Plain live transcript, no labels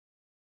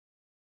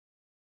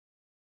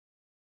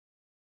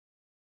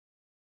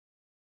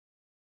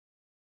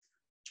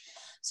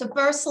So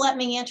first, let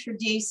me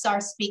introduce our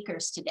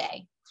speakers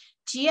today.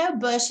 Geo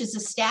Bush is a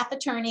staff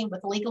attorney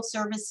with Legal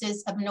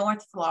Services of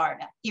North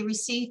Florida. He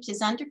received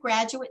his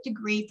undergraduate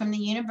degree from the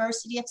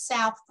University of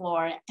South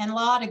Florida and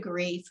law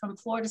degree from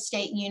Florida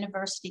State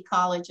University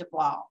College of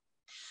Law.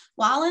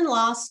 While in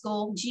law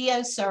school,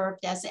 Geo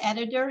served as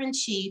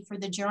editor-in-chief for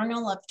the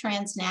Journal of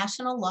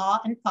Transnational Law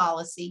and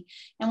Policy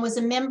and was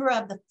a member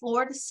of the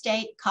Florida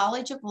State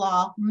College of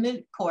Law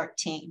Moot Court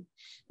team.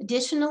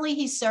 Additionally,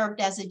 he served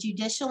as a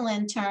judicial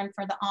intern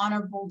for the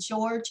Honorable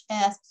George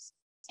S.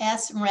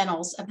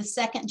 Reynolds of the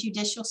Second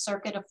Judicial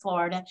Circuit of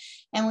Florida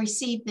and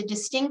received the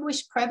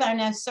Distinguished Pro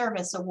Bono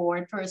Service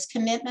Award for his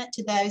commitment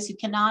to those who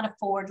cannot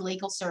afford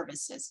legal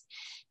services.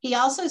 He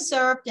also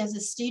served as a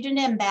student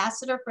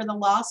ambassador for the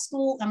law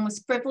school and was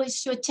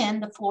privileged to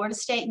attend the Florida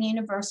State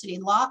University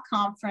Law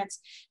Conference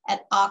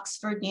at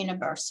Oxford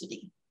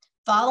University.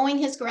 Following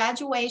his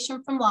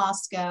graduation from law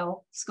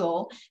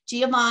school,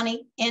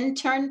 Giovanni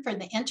interned for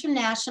the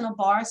International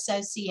Bar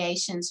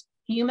Association's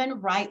Human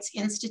Rights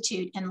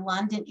Institute in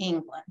London,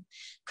 England.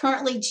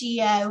 Currently,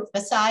 Geo,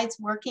 besides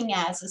working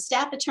as a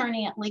staff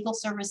attorney at Legal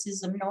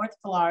Services of North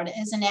Florida,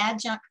 is an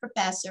adjunct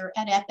professor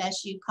at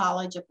FSU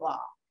College of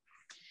Law.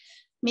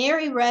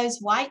 Mary Rose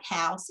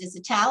Whitehouse is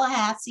a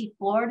Tallahassee,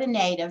 Florida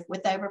native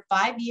with over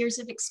 5 years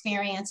of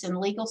experience in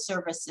legal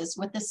services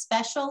with a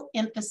special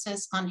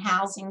emphasis on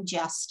housing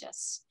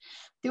justice.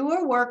 Through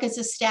her work as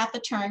a staff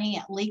attorney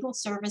at Legal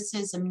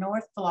Services of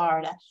North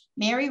Florida,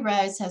 Mary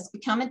Rose has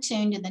become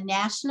attuned to the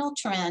national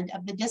trend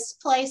of the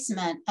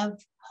displacement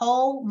of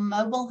whole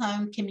mobile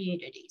home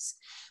communities.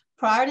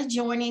 Prior to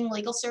joining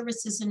Legal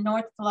Services in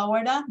North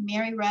Florida,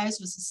 Mary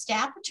Rose was a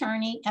staff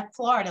attorney at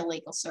Florida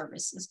Legal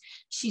Services.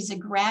 She's a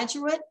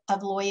graduate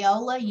of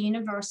Loyola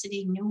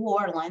University New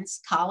Orleans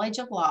College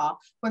of Law,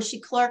 where she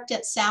clerked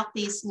at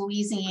Southeast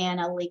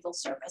Louisiana Legal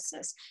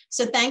Services.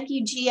 So thank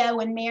you, Geo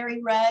and Mary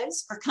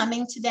Rose, for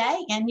coming today,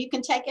 and you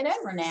can take it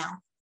over now.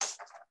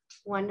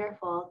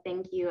 Wonderful.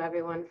 Thank you,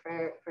 everyone,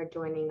 for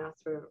joining us.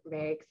 We're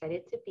very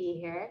excited to be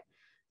here.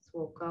 So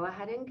we'll go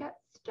ahead and get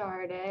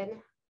started.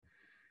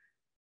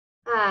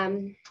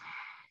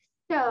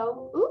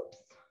 Oops,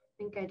 I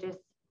think I just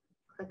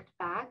clicked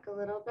back a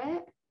little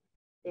bit.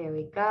 There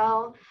we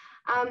go.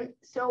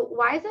 So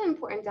why is it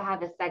important to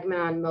have a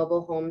segment on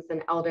mobile homes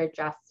and elder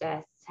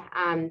justice?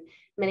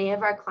 Many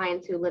of our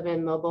clients who live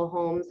in mobile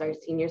homes are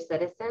senior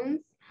citizens,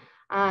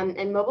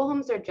 and mobile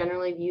homes are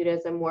generally viewed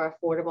as a more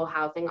affordable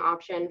housing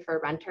option for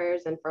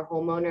renters and for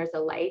homeowners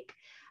alike.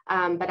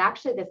 But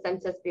actually, the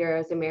Census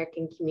Bureau's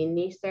American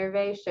Community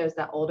Survey shows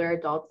that older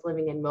adults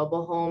living in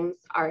mobile homes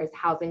are as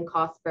housing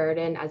cost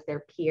burden as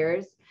their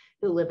peers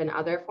who live in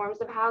other forms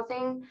of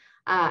housing.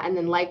 And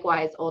then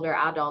likewise, older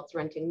adults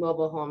renting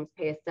mobile homes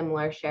pay a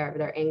similar share of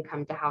their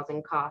income to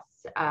housing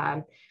costs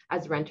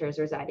as renters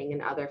residing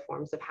in other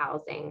forms of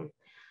housing.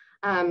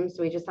 So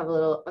we just have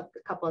a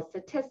couple of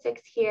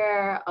statistics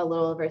here. A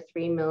little over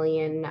 3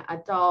 million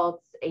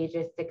adults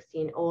ages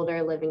 16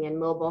 older living in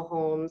mobile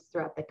homes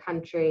throughout the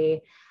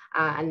country.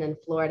 And then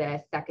Florida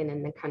is second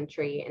in the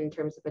country in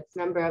terms of its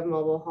number of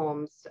mobile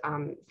homes,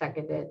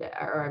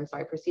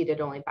 preceded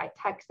only by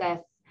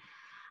Texas.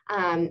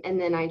 And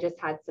then I just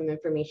had some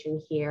information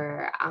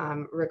here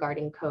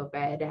regarding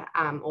COVID.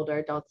 Older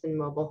adults in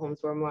mobile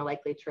homes were more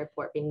likely to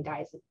report being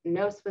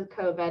diagnosed with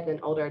COVID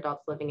than older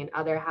adults living in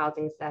other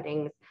housing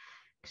settings.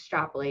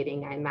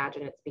 Extrapolating, I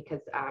imagine it's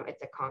because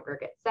it's a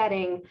congregate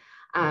setting.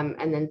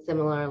 And then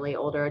similarly,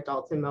 older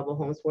adults in mobile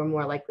homes were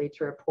more likely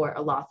to report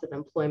a loss of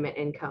employment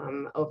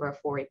income over a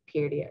 4-week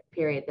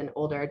period than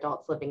older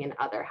adults living in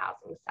other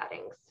housing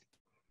settings.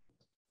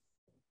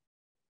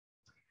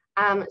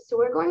 So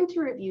we're going to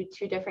review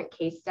 2 different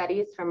case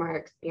studies from our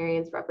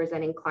experience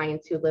representing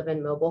clients who live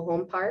in mobile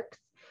home parks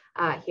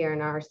here in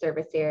our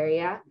service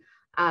area.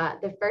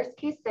 The first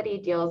case study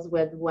deals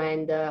with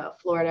when the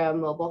Florida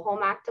Mobile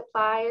Home Act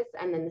applies,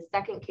 and then the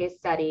second case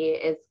study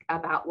is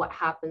about what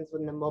happens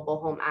when the Mobile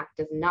Home Act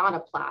does not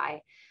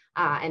apply,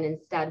 and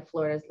instead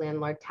Florida's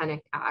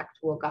Landlord-Tenant Act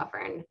will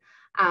govern.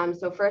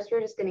 So first, we're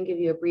just going to give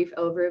you a brief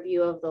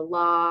overview of the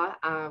law.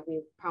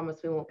 We promise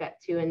we won't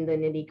get too in the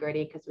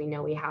nitty-gritty because we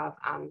know we have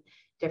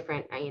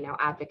different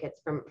advocates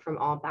from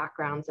all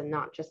backgrounds and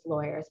not just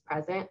lawyers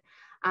present.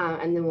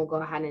 And then we'll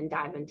go ahead and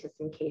dive into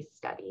some case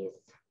studies.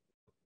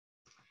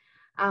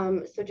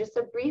 So just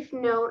a brief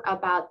note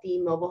about the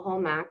Mobile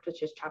Home Act,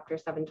 which is Chapter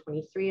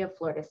 723 of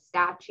Florida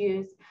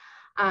statutes.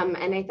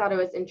 And I thought it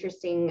was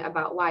interesting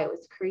about why it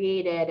was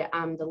created.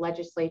 The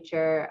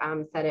legislature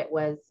said it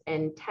was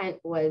intent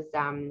was,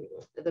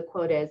 the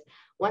quote is,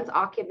 once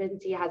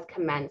occupancy has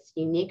commenced,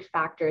 unique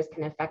factors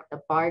can affect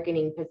the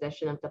bargaining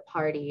position of the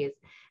parties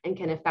and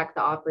can affect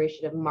the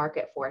operation of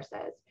market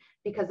forces.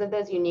 Because of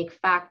those unique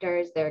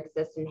factors, there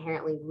exist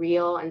inherently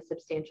real and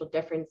substantial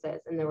differences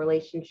in the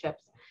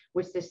relationships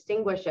which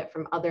distinguish it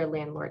from other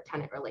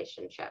landlord-tenant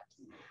relationships.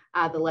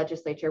 The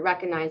legislature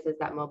recognizes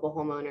that mobile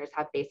homeowners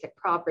have basic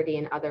property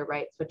and other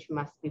rights which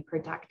must be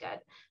protected.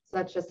 So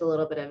that's just a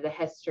little bit of the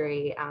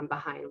history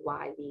behind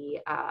why the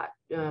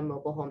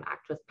Mobile Home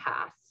Act was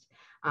passed.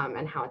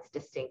 and how it's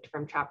distinct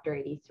from Chapter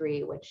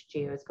 83, which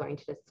Gio is going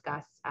to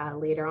discuss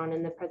later on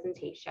in the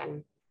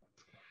presentation.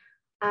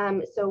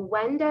 So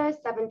when does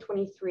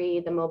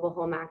 723, the Mobile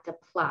Home Act,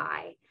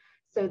 apply?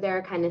 So there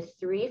are kind of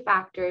three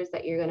factors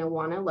that you're going to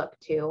want to look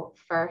to.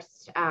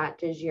 First,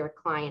 does your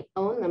client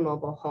own the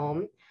mobile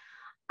home?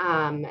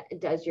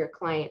 Does your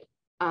client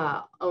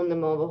own the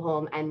mobile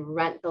home and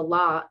rent the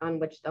lot on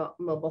which the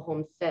mobile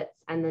home sits?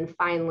 And then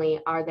finally,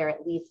 are there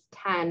at least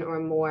 10 or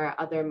more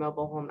other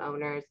mobile home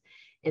owners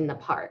in the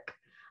park?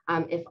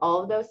 If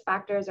all of those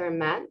factors are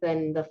met,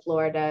 then the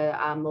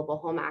Florida Mobile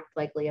Home Act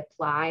likely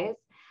applies.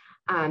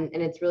 And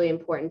it's really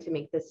important to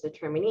make this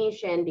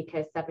determination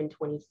because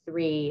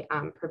 723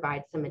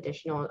 provides some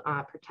additional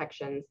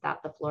protections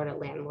that the Florida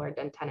Landlord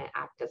and Tenant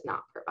Act does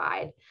not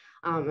provide.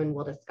 And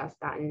we'll discuss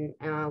that in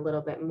a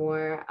little bit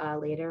more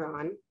later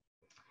on.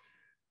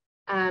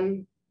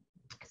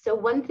 So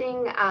one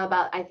thing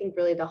about, I think,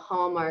 really the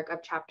hallmark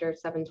of Chapter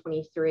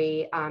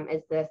 723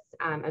 is this,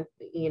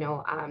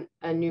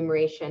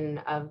 enumeration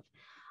of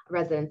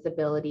residents'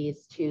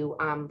 abilities to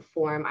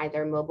form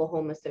either mobile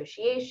home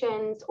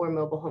associations or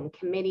mobile home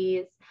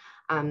committees.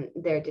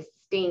 They're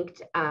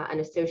distinct. An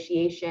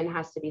association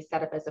has to be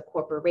set up as a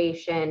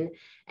corporation,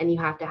 and you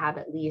have to have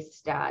at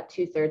least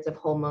 2/3 of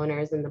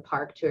homeowners in the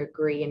park to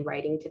agree in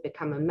writing to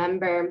become a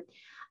member.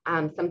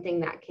 Something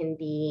that can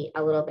be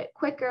a little bit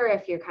quicker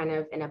if you're kind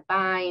of in a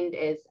bind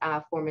is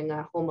forming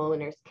a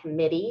homeowners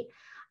committee.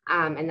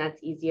 And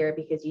that's easier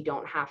because you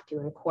don't have to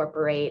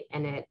incorporate,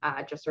 and it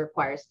just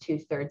requires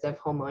 2/3 of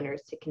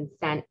homeowners to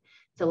consent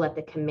to let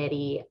the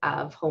committee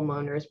of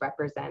homeowners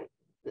represent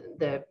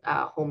the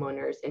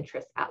homeowners'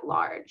 interests at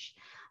large.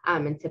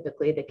 And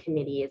typically the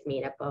committee is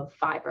made up of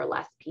 5 or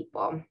less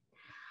people.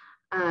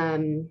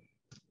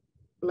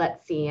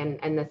 Let's see,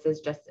 and this is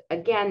just,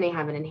 again, they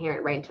have an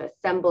inherent right to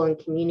assemble and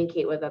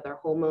communicate with other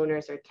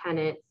homeowners or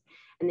tenants,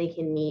 and they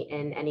can meet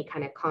in any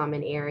kind of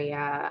common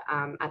area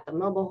at the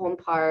mobile home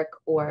park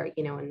or,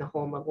 in the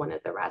home of one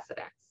of the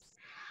residents.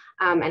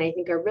 And I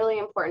think a really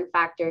important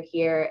factor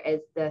here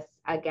is this,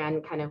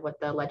 again, kind of what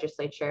the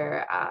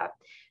legislature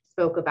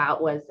spoke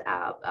about was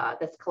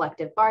this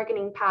collective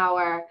bargaining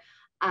power.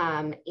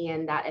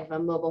 And that if a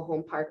mobile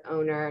home park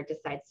owner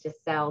decides to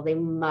sell, they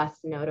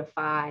must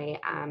notify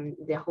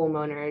the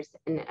homeowners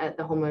and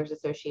the homeowners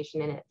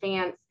association in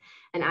advance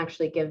and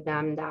actually give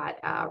them that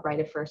right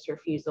of first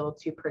refusal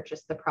to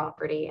purchase the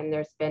property. And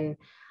there's been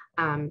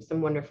some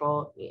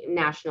wonderful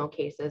national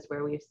cases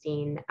where we've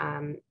seen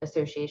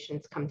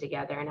associations come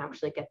together and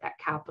actually get that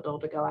capital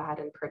to go ahead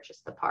and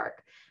purchase the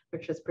park,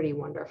 which was pretty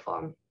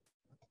wonderful.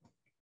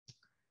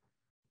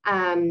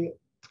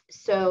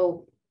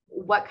 So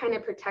what kind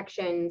of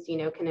protections,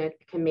 can a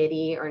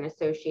committee or an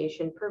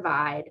association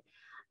provide?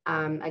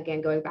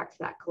 Again, going back to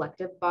that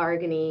collective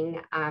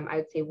bargaining, I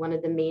would say one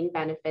of the main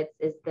benefits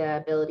is the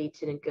ability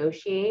to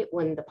negotiate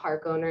when the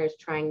park owner is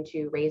trying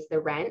to raise the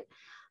rent.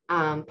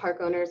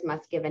 Park owners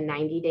must give a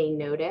 90-day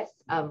notice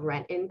of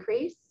rent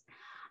increase.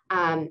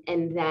 And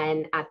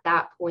then at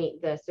that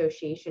point, the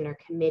association or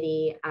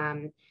committee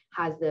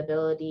has the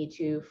ability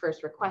to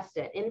first request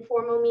an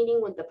informal meeting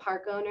with the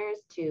park owners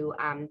to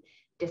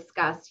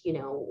discuss,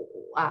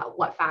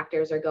 what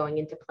factors are going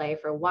into play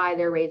for why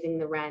they're raising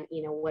the rent,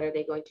 what are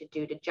they going to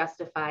do to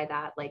justify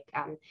that, like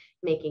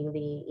making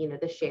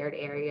the shared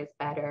areas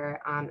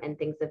better and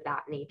things of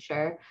that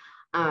nature.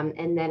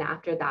 And then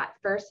after that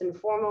first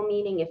informal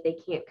meeting, if they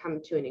can't come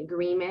to an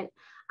agreement,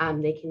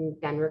 they can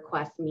then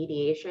request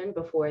mediation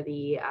before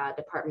the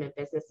Department of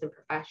Business and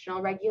Professional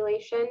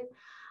Regulation.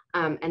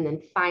 And then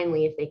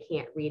finally, if they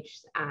can't reach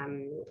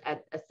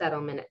a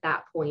settlement at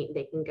that point,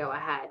 they can go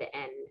ahead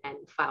and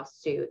file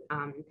suit.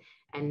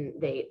 And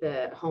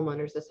the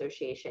homeowners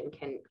association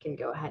can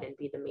go ahead and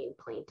be the main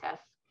plaintiff.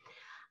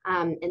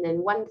 And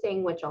then one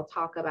thing which I'll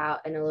talk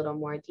about in a little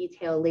more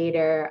detail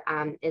later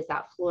is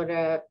that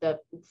Florida, the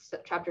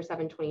Chapter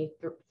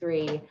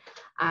 723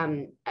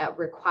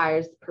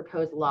 requires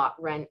proposed lot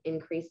rent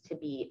increase to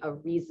be a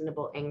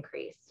reasonable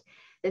increase.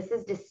 This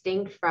is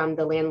distinct from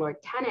the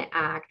Landlord-Tenant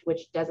Act,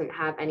 which doesn't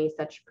have any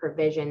such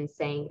provision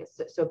saying,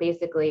 so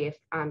basically if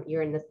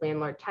you're in this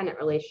landlord-tenant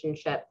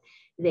relationship,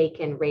 they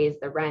can raise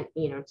the rent,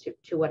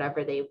 to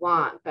whatever they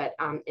want. But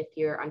if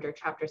you're under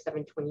Chapter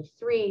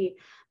 723,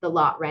 the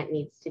lot rent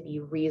needs to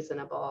be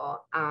reasonable.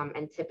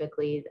 And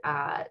typically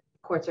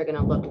courts are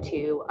gonna look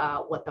to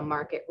what the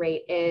market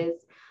rate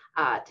is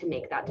to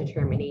make that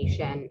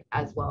determination,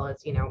 as well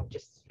as,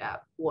 just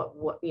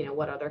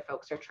what other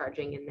folks are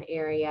charging in the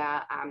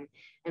area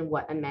and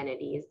what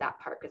amenities that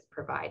park is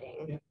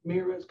providing. Yeah.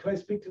 Mary Rose, can I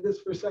speak to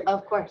this for a second?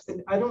 Of course.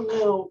 And I don't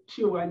know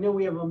too, I know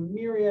we have a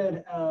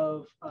myriad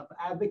of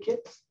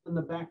advocates in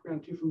the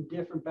background too, from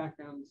different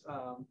backgrounds,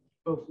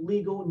 both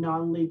legal,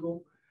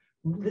 non-legal.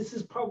 This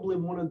is probably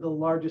one of the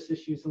largest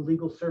issues in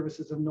legal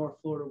services of North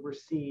Florida we're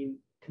seeing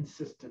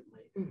consistently.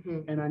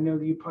 Mm-hmm. And I know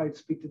that you probably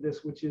speak to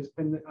this, which has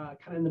been kind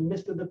of in the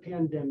midst of the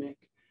pandemic.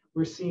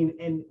 we're seeing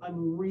an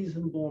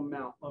unreasonable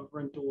amount of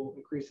rental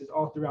increases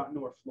all throughout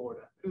North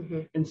Florida.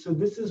 And so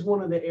this is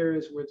one of the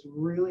areas where it's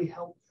really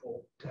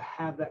helpful to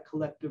have that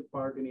collective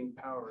bargaining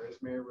power,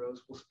 as Mary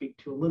Rose will speak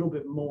to a little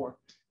bit more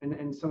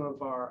and some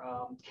of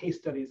our case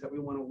studies that we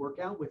want to work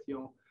out with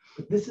you.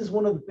 But this is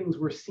one of the things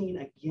we're seeing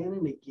again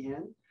and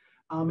again.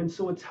 And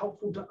so it's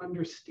helpful to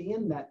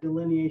understand that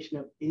delineation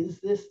of, is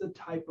this the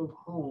type of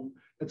home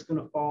that's going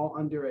to fall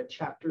under a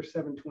Chapter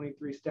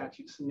 723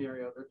 statute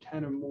scenario? There are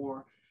 10 or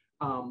more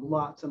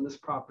lots on this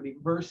property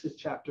versus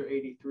Chapter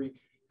 83.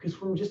 Because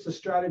from just a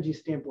strategy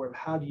standpoint of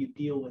how do you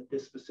deal with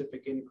this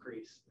specific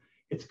increase,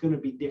 it's going to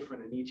be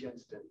different in each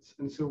instance.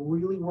 And so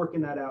really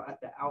working that out at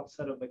the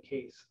outset of a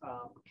case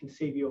can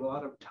save you a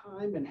lot of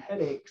time and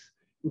headaches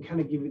and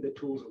kind of give you the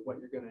tools of what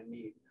you're going to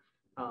need.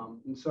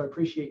 And so I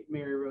appreciate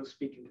Mary Rose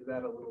speaking to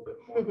that a little bit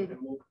more, and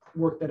we'll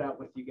work that out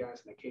with you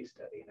guys in a case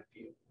study in a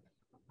few.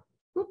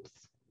 Oops,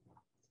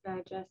 so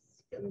I just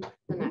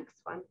the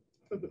next one.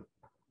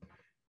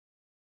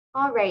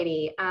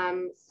 Alrighty,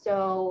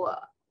 so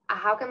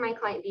how can my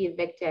client be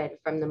evicted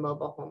from the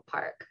mobile home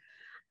park?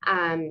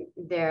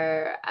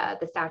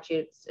 The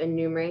statutes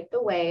enumerate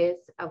the ways.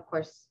 Of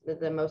course,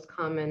 the most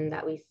common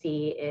that we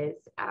see is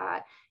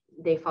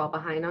they fall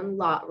behind on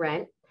lot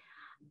rent.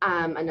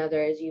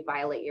 Another is you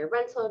violate your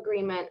rental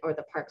agreement or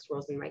the park's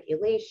rules and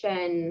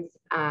regulations.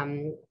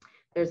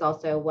 There's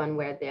also one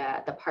where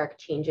the park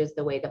changes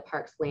the way the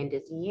park's land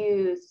is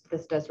used.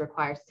 This does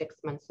require 6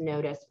 months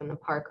notice from the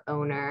park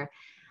owner.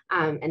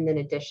 And then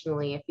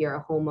additionally, if you're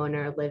a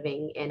homeowner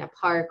living in a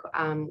park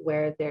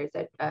where there's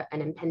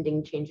an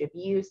impending change of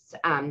use,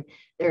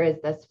 there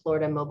is this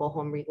Florida Mobile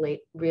Home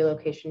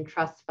Relocation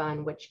Trust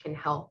Fund, which can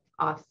help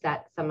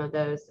offset some of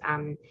those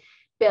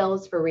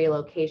bills for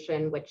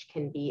relocation, which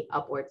can be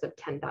upwards of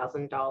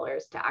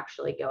 $10,000 to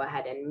actually go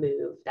ahead and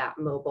move that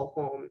mobile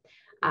home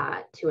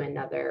to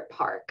another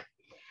park.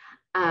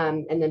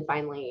 And then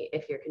finally,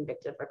 if you're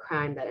convicted of a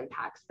crime that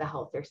impacts the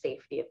health or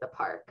safety of the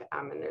park,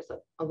 and there's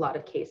a lot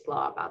of case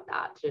law about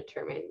that to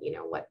determine,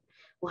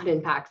 what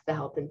impacts the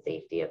health and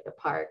safety of the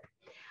park.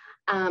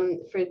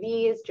 For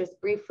these, just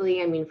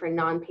briefly, for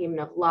non-payment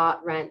of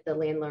lot rent, the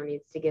landlord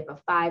needs to give a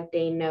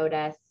 5-day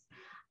notice.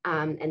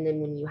 And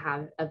then when you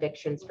have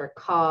evictions for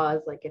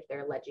cause, like if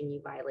they're alleging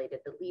you violated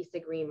the lease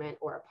agreement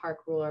or a park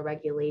rule or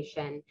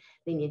regulation,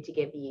 they need to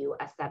give you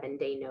a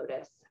 7-day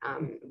notice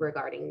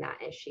regarding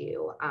that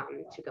issue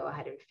to go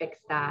ahead and fix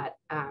that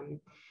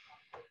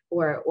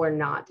or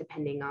not,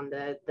 depending on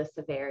the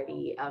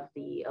severity of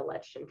the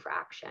alleged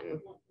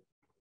infraction.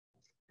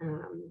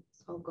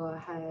 So I'll go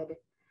ahead.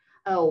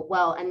 Oh,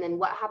 well, and then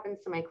what happens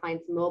to my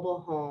client's mobile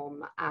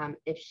home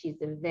if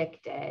she's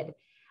evicted?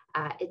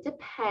 It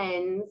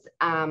depends.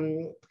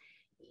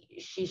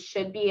 She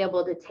should be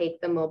able to take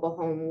the mobile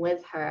home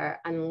with her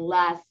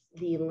unless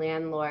the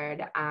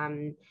landlord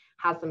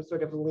has some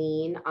sort of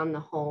lien on the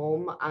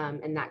home.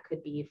 And that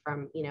could be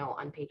from,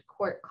 unpaid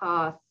court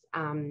costs,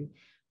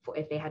 for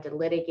if they had to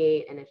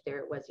litigate and if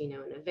there was, an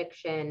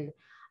eviction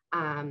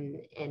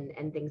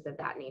and things of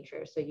that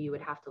nature. So you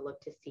would have to look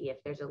to see if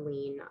there's a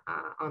lien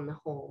on the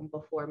home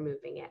before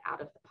moving it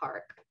out of the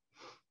park.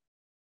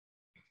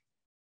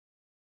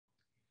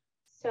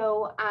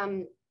 So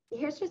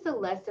here's just a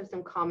list of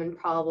some common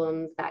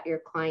problems that your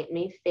client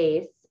may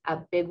face. A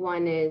big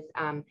one is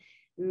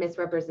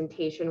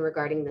misrepresentation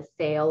regarding the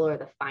sale or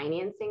the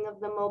financing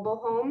of the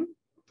mobile home.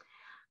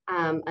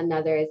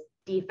 Another is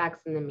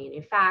defects in the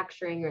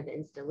manufacturing or the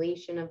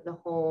installation of the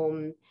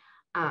home,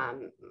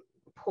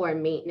 poor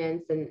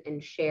maintenance in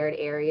shared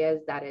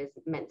areas that is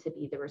meant to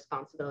be the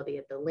responsibility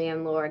of the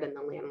landlord, and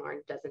the landlord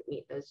doesn't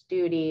meet those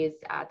duties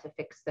to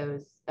fix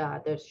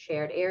those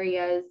shared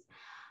areas.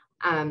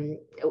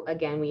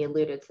 Again, we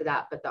alluded to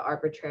that, but the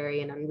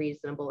arbitrary and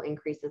unreasonable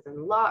increases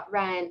in lot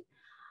rent,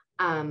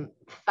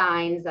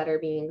 fines that are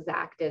being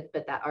exacted,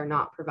 but that are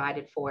not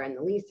provided for in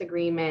the lease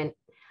agreement.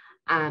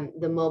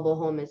 The mobile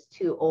home is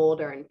too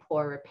old or in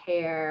poor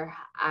repair.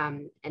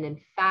 And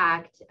in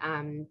fact,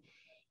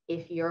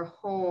 if your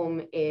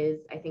home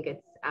is, I think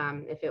it's,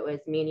 if it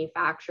was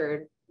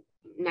manufactured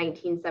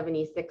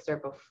 1976 or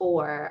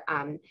before,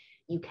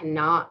 you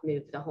cannot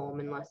move the home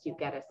unless you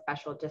get a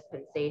special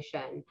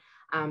dispensation.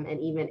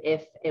 And even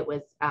if it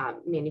was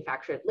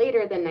manufactured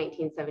later than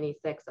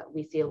 1976,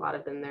 we see a lot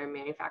of them that are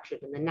manufactured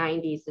in the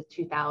 90s, the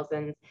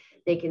 2000s,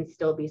 they can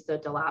still be so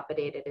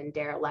dilapidated and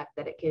derelict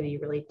that it can be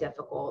really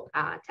difficult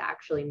to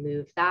actually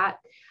move that.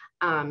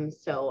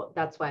 So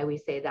that's why we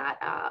say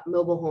that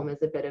mobile home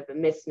is a bit of a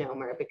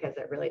misnomer, because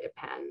it really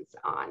depends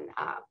on,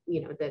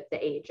 the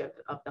age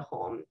of the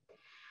home.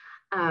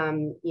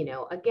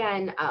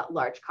 Again,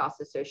 large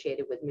costs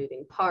associated with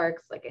moving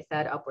parks, like I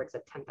said, upwards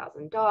of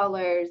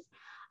 $10,000.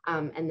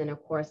 And then,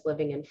 of course,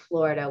 living in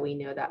Florida, we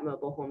know that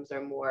mobile homes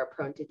are more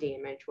prone to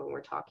damage when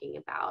we're talking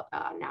about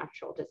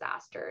natural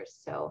disasters.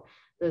 So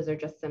those are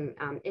just some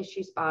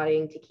issue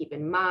spotting to keep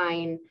in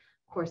mind.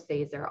 Of course,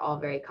 these are all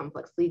very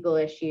complex legal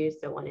issues.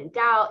 So when in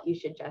doubt, you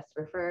should just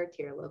refer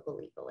to your local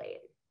legal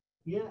aid.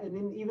 Yeah, and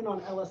then even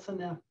on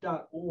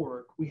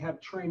lsnf.org, we have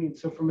training.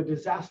 So from a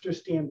disaster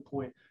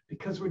standpoint,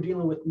 because we're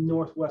dealing with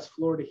Northwest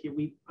Florida here,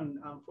 we've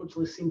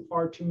unfortunately seen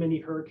far too many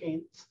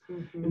hurricanes.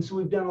 And so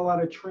we've done a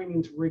lot of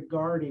trainings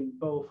regarding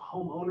both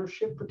home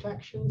ownership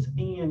protections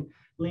and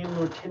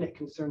landlord tenant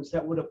concerns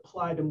that would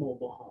apply to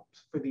mobile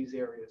homes for these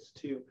areas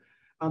too.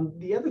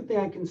 The other thing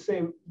I can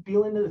say,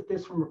 dealing with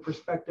this from a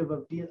perspective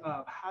of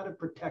how to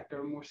protect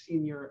our more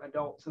senior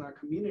adults in our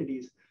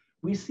communities,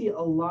 we see a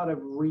lot of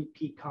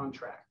repeat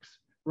contracts,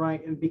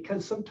 right? And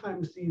because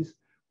sometimes these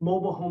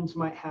mobile homes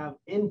might have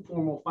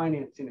informal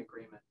financing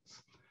agreements.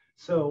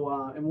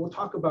 So, and we'll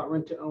talk about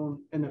rent to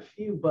own in a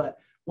few, but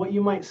what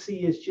you might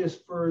see is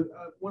just for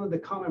one of the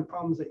common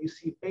problems that you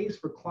see face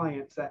for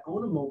clients that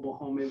own a mobile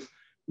home is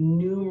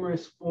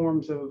numerous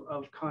forms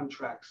of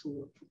contracts,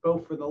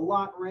 both for the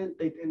lot rent,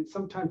 and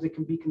sometimes it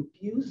can be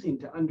confusing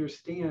to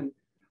understand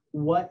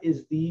what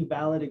is the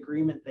valid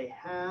agreement they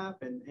have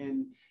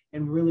and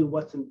really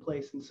what's in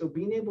place. And so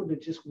being able to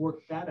just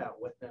work that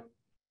out with them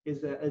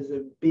is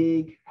a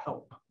big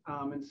help.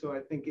 And so I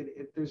think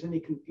if there's any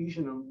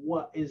confusion on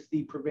what is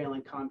the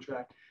prevailing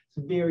contract,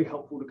 it's very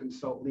helpful to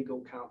consult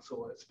legal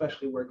counsel,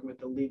 especially working with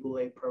the legal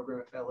aid program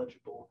if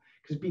eligible,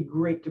 because it'd be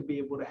great to be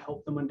able to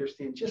help them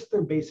understand just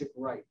their basic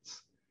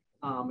rights.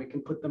 It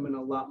can put them in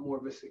a lot more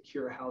of a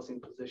secure housing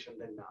position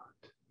than not.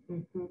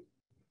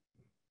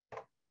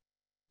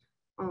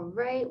 All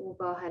right, we'll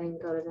go ahead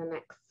and go to the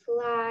next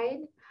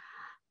slide.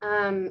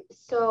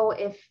 So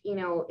if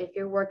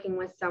you're working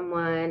with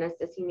someone as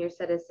a senior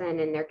citizen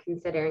and they're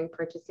considering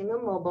purchasing a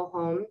mobile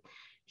home,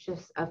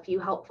 just a few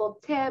helpful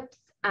tips.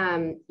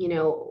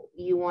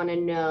 You want to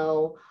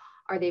know,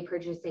 are they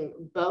purchasing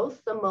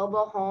both the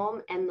mobile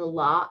home and the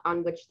lot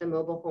on which the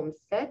mobile home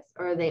sits,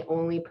 or are they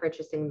only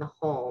purchasing the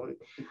home?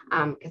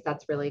 Because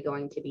that's really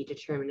going to be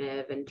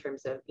determinative in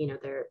terms of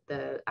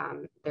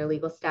their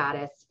legal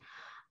status.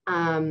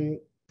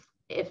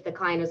 If the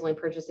client is only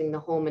purchasing the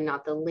home and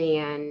not the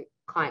land,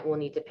 client will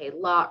need to pay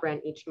lot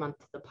rent each month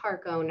to the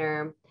park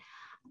owner.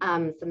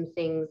 Some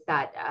things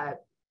that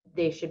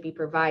they should be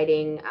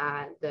providing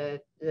the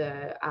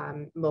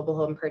mobile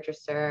home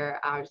purchaser,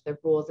 the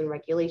rules and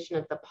regulation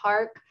of the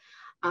park,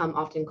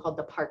 often called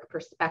the park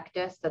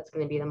prospectus. That's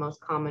going to be the most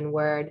common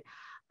word.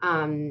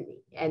 And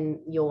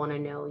you'll want to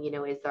know,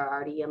 is there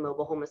already a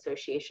mobile home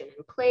association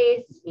in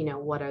place?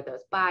 What are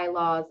those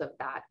bylaws of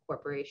that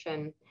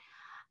corporation?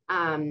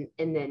 And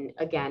then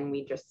again,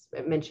 we just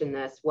mentioned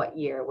this, what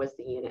year was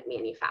the unit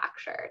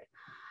manufactured?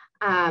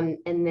 And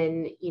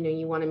then,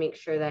 you want to make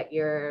sure that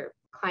your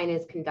client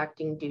is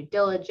conducting due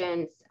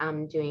diligence,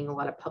 doing a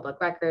lot of public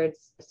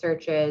records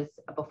searches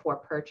before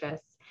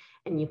purchase.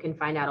 And you can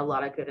find out a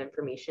lot of good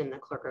information in the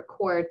clerk of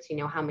courts.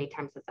 How many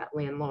times has that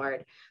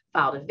landlord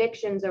filed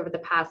evictions over the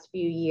past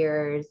few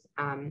years?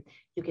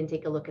 You can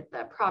take a look at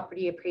the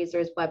property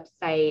appraiser's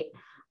website,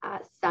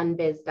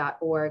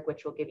 sunbiz.org,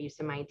 which will give you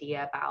some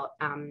idea about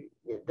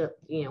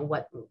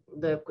what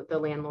the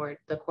landlord,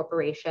 the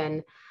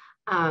corporation.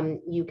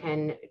 You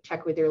can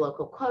check with your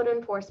local code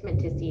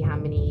enforcement to see how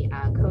many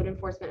code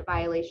enforcement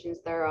violations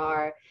there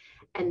are.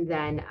 And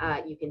then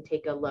you can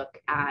take a look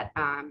at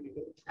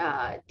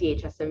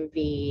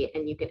DHSMV,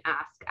 and you can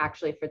ask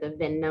actually for the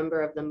VIN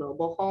number of the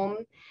mobile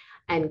home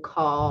and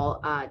call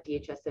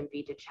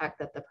DHSMV to check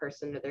that the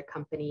person or their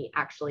company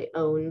actually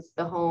owns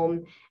the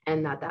home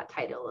and that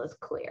title is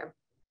clear.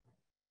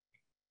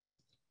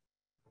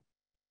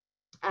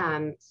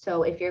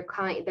 So if your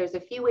client, there's a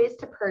few ways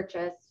to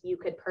purchase. You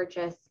could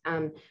purchase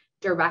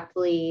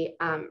directly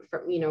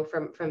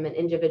from an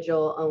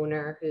individual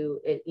owner who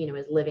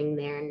is living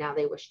there and now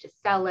they wish to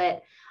sell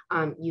it.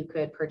 You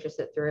could purchase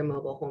it through a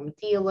mobile home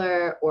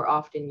dealer, or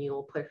often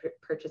you'll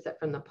purchase it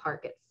from the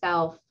park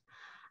itself.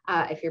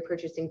 If you're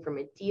purchasing from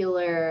a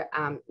dealer,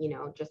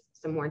 just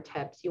some more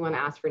tips. You want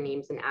to ask for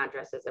names and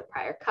addresses of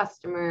prior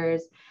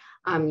customers.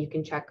 You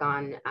can check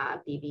on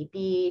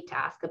BBB to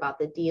ask about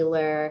the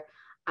dealer.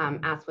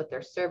 Ask what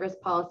their service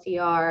policy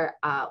are.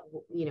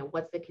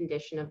 What's the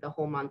condition of the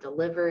home on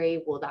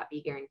delivery? Will that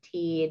be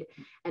guaranteed?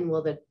 And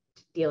will the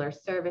dealer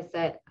service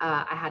it?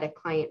 I had a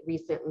client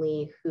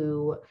recently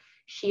who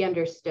she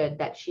understood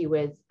that she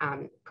was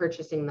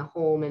purchasing the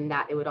home and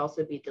that it would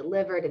also be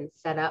delivered and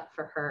set up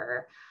for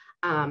her.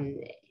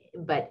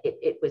 But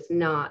it was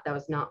not, that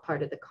was not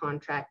part of the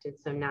contract. And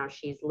so now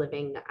she's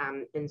living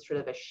in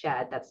sort of a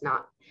shed that's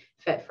not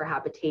fit for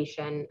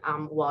habitation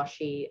while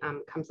she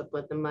comes up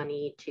with the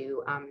money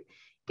to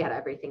get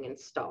everything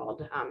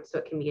installed. So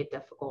it can be a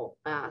difficult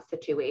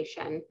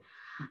situation.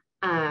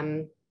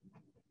 And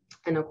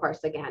of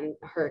course, again,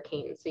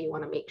 hurricanes. So you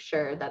want to make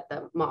sure that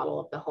the model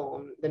of the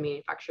home, the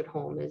manufactured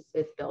home is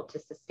built to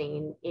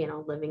sustain,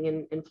 living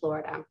in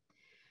Florida.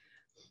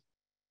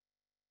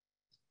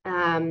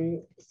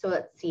 So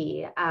let's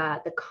see,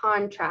 the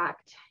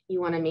contract, you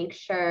want to make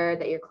sure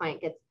that your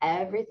client gets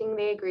everything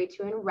they agree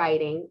to in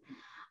writing.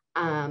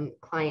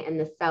 Client and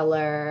the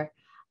seller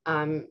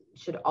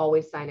should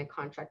always sign a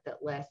contract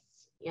that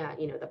lists,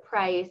 the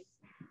price,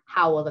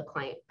 how will the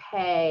client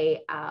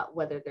pay,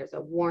 whether there's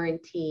a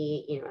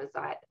warranty, is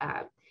that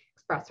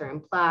express or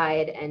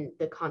implied, and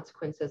the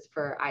consequences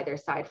for either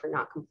side for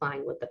not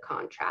complying with the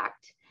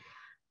contract.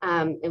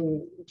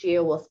 And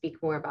Gio will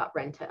speak more about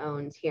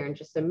rent-to-owns here in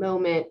just a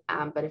moment.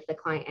 But if the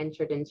client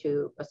entered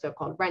into a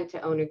so-called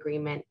rent-to-own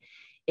agreement,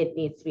 it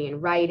needs to be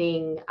in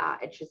writing.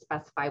 It should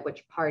specify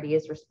which party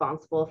is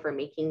responsible for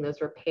making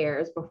those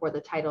repairs before the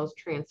title is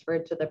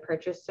transferred to the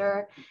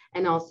purchaser,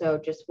 and also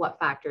just what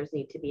factors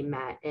need to be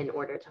met in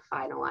order to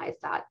finalize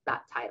that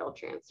title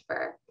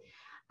transfer.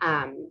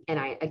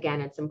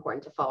 Again, it's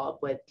important to follow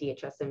up with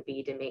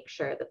DHS&V to make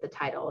sure that the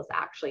title is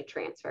actually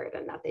transferred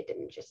and that they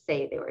didn't just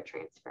say they were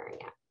transferring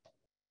it.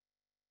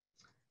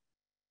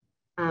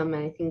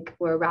 I think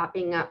we're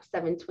wrapping up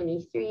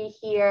 723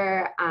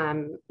 here.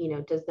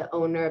 Does the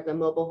owner of the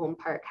mobile home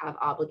park have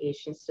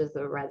obligations to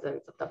the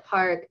residents of the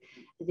park?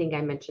 I think I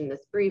mentioned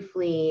this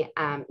briefly.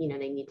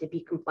 They need to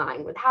be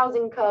complying with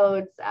housing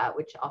codes,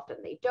 which often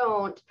they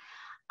don't.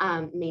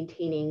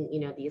 Maintaining,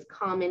 these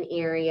common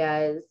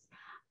areas,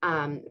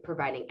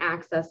 providing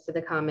access to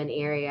the common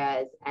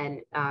areas,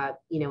 and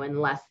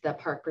unless the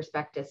park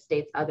prospectus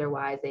states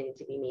otherwise, they need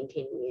to be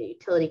maintaining the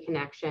utility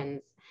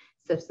connections.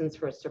 Citizens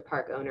First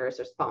Park owners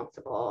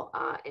responsible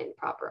in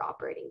proper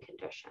operating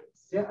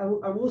conditions. Yeah,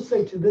 I will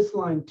say to this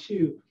line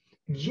too,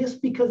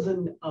 just because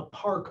a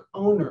park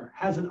owner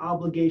has an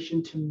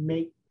obligation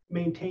to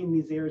maintain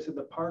these areas of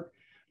the park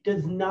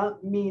does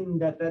not mean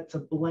that that's a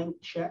blank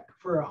check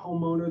for a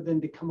homeowner then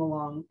to come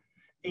along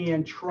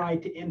and try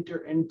to enter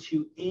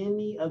into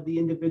any of the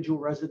individual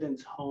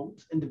residents'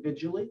 homes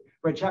individually,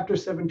 right? Chapter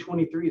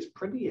 723 is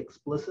pretty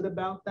explicit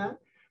about that.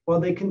 While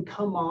they can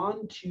come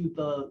on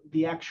to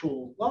the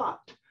actual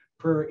lot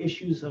for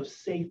issues of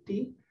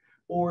safety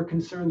or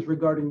concerns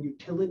regarding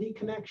utility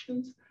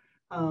connections,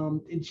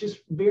 it's just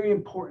very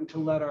important to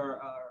let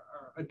our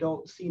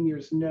adult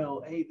seniors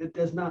know, hey, that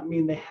does not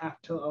mean they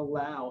have to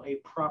allow a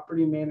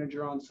property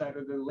manager on site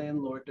or their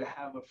landlord to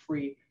have a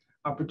free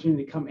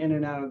opportunity to come in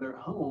and out of their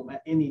home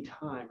at any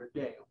time or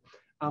day.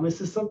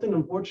 This is something,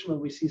 unfortunately,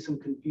 we see some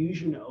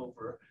confusion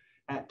over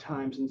at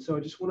times. And so I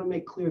just want to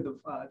make clear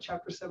that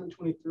Chapter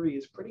 723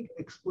 is pretty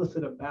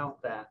explicit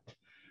about that.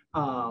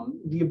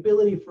 The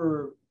ability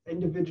for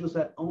individuals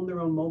that own their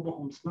own mobile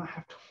homes not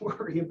have to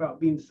worry about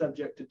being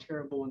subject to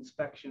terrible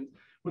inspections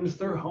when it's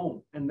their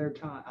home and their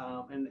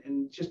time.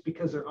 And just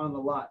because they're on the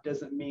lot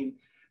doesn't mean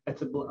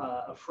that's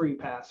a free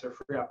pass or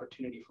free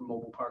opportunity for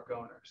mobile park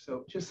owners.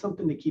 So just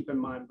something to keep in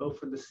mind, both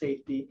for the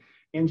safety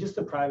and just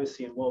the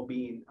privacy and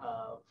well-being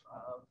of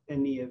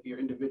any of your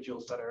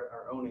individuals that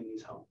are owning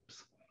these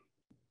homes.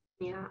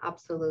 Yeah,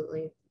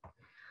 absolutely.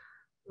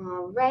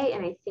 All right,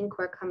 and I think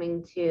we're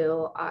coming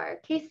to our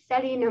case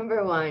study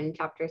number 1,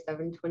 Chapter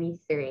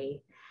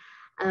 723.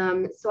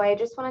 So I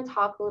just want to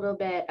talk a little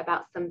bit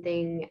about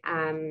something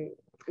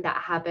that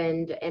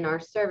happened in our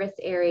service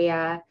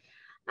area.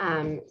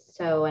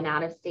 So an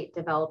out-of-state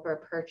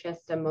developer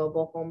purchased a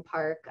mobile home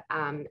park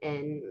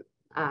in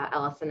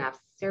LSNF's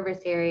service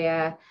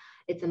area.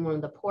 It's in one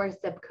of the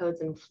poorest zip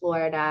codes in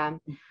Florida,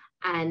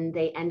 and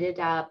they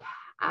ended up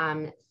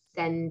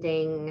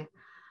sending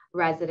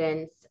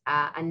residents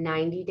a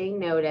 90-day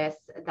notice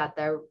that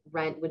their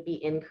rent would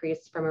be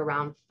increased from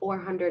around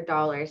 $400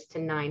 to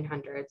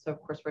 $900. So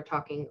of course we're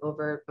talking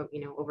over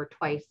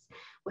twice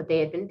what they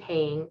had been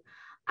paying.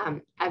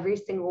 Every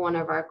single one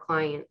of our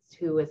clients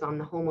who was on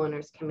the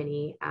homeowners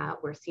committee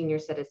were senior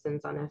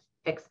citizens on a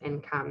fixed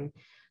income.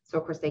 So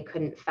of course they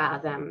couldn't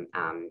fathom,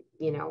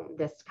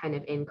 this kind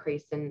of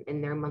increase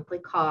in their monthly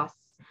costs.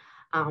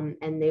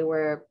 And they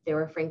were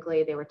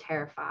frankly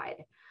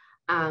terrified.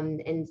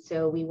 And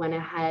so we went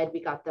ahead,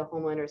 we got the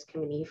homeowners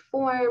committee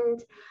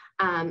formed,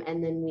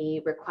 and then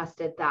we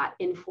requested that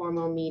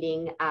informal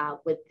meeting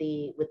with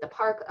the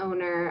park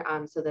owner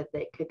so that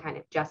they could kind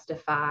of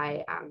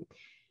justify,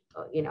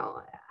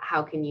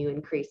 how can you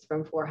increase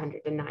from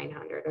 400 to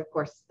 900? Of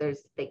course,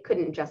 they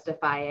couldn't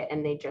justify it,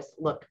 and they just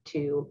looked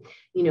to,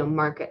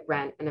 market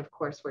rent. And of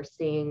course, we're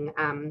seeing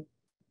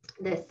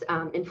this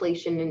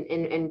inflation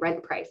in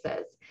rent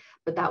prices,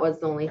 but that was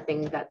the only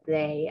thing that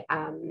they,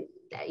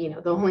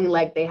 the only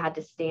leg they had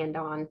to stand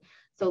on.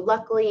 So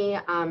luckily,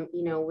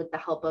 with the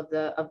help of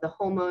the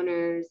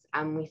homeowners,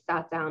 we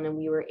sat down and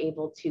we were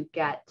able to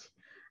get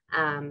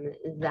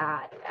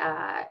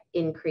that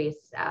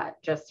increase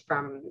just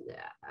from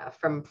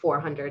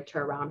 400 to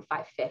around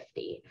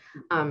 550.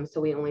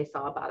 So we only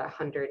saw about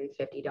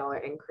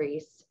 $150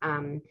 increase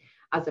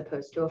as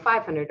opposed to a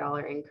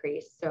 $500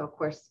 increase. So of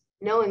course,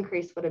 no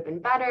increase would have been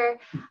better,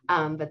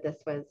 but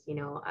this was,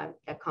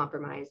 a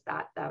compromise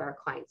that our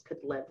clients could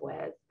live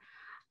with.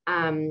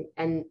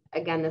 And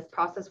again, this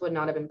process would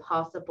not have been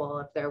possible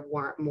if there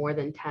weren't more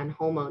than 10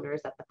 homeowners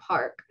at the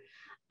park,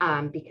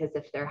 because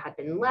if there had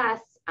been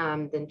less,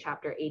 then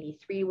Chapter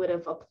 83 would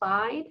have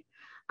applied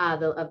of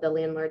the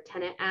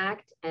Landlord-Tenant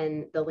Act,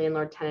 and the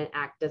Landlord-Tenant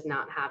Act does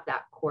not have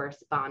that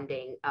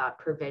corresponding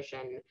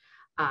provision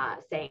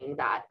saying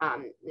that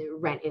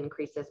rent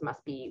increases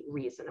must be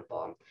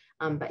reasonable.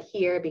 But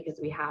here, because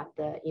we had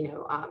the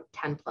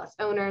 10 plus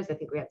owners, I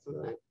think we had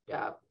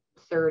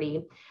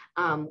 30,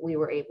 we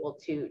were able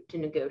to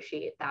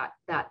negotiate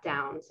that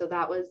down. So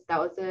that was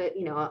a,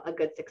 you know, a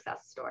good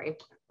success story.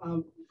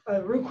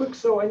 Real quick,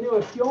 so I know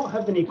if you all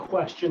have any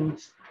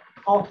questions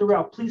all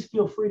throughout, please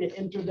feel free to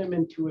enter them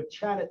into a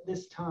chat at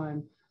this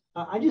time.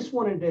 I just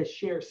wanted to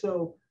share,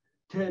 so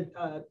to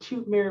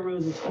toot Mary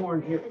Rose's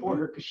horn here for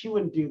her, because she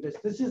wouldn't do this.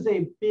 This is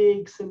a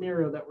big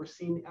scenario that we're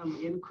seeing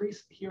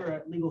increase here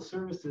at Legal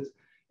Services,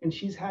 and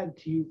she's had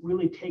to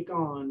really take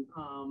on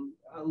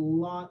a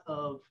lot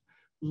of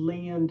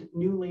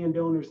new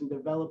landowners and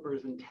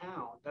developers in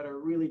town that are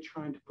really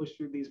trying to push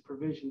through these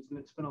provisions, and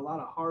it's been a lot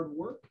of hard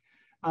work.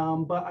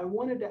 But I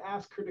wanted to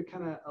ask her to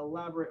kind of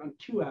elaborate on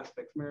two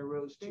aspects, Mary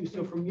Rose, too.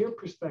 So from your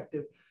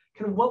perspective,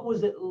 kind of what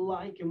was it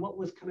like, and what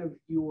was kind of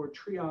your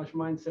triage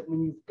mindset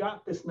when you've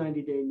got this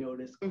 90-day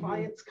notice,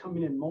 clients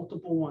coming in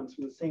multiple ones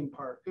from the same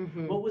park?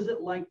 What was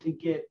it like to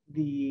get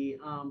the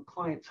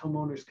clients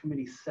homeowners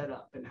committee set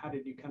up, and how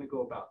did you kind of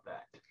go about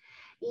that?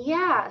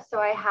 Yeah, so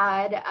I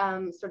had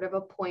sort of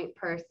a point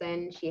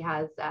person. She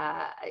has,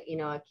 you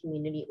know, a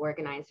community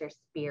organizer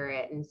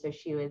spirit. And so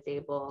she was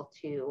able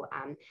to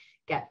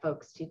get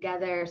folks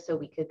together so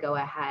we could go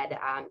ahead.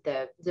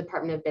 The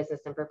Department of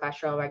Business and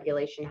Professional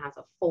Regulation has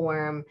a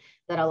form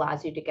that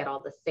allows you to get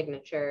all the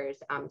signatures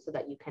so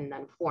that you can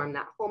then form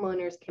that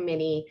homeowners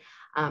committee.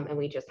 And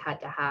we just had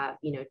to have,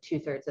 you know,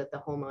 2/3 of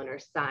the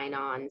homeowners sign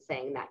on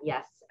saying that,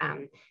 yes,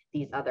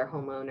 these other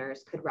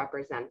homeowners could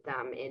represent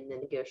them in the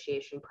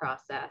negotiation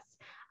process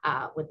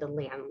with the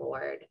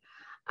landlord.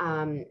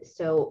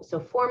 So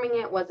forming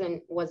it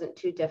wasn't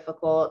too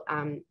difficult.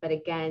 But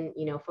again,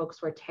 you know,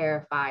 folks were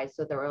terrified.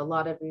 So there were a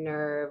lot of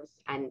nerves,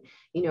 and,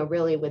 you know,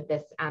 really with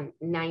this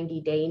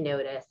 90-day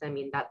notice, I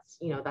mean, that's,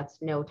 you know, that's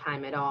no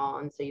time at all.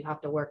 And so you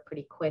have to work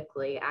pretty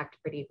quickly, act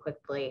pretty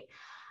quickly.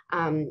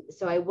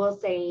 So I will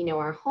say, you know,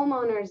 our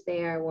homeowners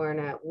there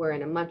were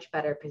in a much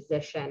better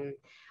position.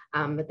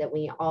 But that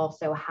we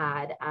also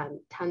had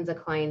tons of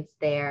clients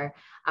there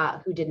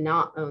who did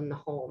not own the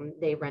home.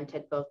 They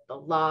rented both the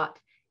lot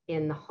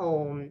and the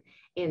home.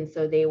 And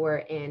so they were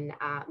in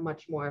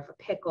much more of a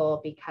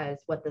pickle, because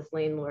what this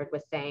landlord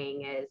was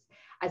saying is,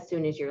 as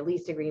soon as your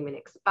lease agreement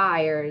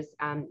expires,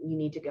 you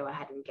need to go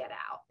ahead and get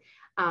out.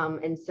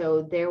 And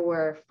so there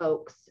were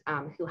folks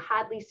who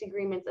had lease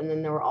agreements, and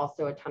then there were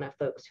also a ton of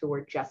folks who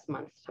were just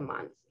month to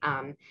month,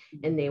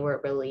 and they were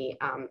really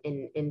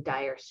in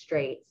dire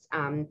straits.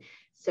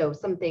 So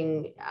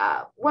something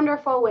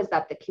wonderful was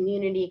that the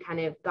community kind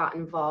of got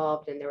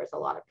involved, and there was a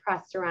lot of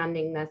press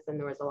surrounding this, and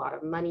there was a lot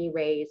of money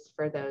raised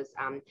for those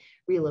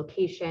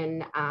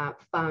relocation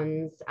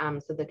funds.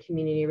 So the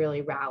community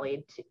really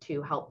rallied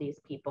to help these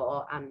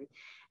people.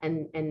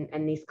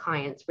 And these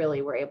clients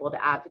really were able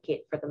to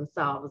advocate for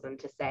themselves and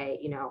to say,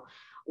 you know,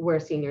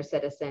 we're senior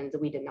citizens.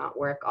 We did not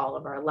work all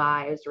of our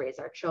lives, raise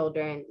our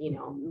children, you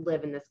know,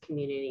 live in this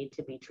community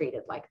to be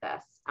treated like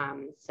this.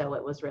 So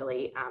it was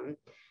really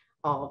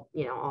all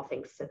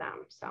thanks to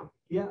them. So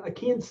yeah, I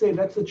can say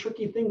that's a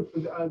tricky thing for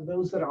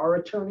those that are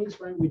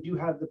attorneys, right? We do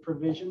have the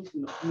provisions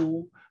and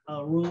the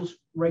rules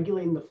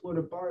regulating the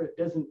Florida bar. It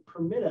doesn't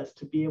permit us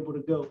to be able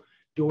to go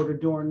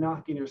door-to-door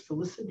knocking or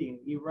soliciting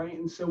you, right?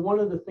 And so one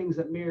of the things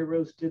that Mary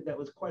Rose did that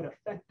was quite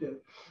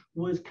effective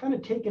was kind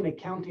of take an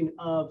accounting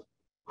of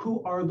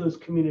who are those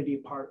community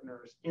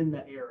partners in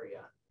the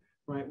area,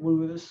 right?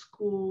 Who are the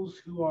schools,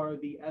 who are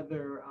the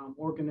other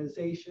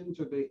organizations,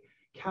 or the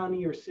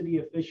county or city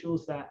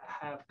officials that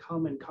have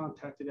come and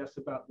contacted us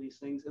about these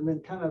things. And then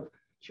kind of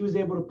she was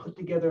able to put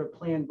together a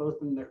plan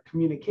both in their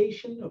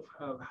communication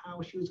of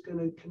how she was going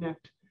to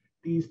connect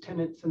these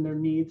tenants and their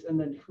needs, and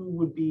then who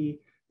would be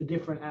the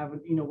different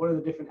what are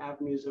the different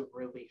avenues of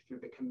relief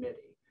through the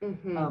committee.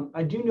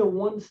 I do know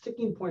one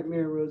sticking point,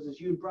 Mary Rose, as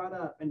you had brought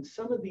up, and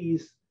some of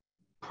these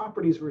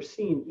properties we're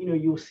seeing, you know,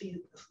 you'll see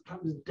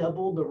sometimes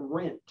double the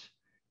rent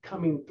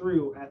coming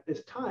through at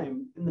this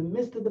time in the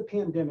midst of the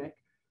pandemic,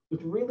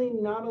 with really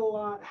not a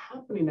lot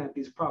happening at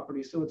these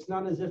properties. So it's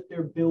not as if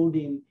they're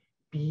building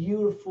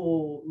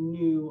beautiful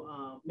new,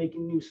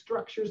 making new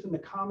structures in the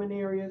common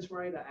areas,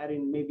 right?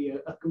 Adding maybe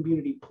a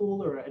community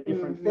pool or a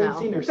different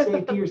fencing or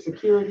safety or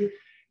security.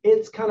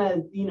 It's kind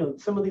of, you know,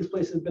 some of these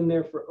places have been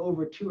there for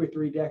over 2 or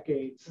 3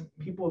 decades.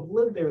 People have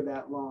lived there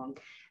that long,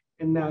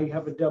 and now you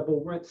have a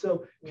double rent.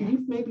 So could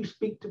you maybe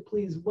speak to,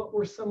 please, what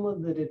were some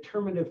of the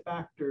determinative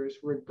factors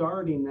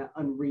regarding that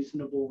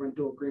unreasonable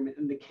rental agreement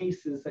in the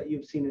cases that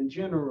you've seen in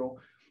general,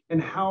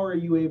 and how are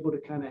you able to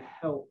kind of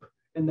help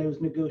in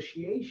those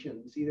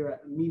negotiations, either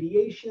at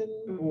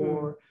mediation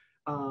or,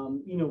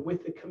 you know,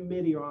 with the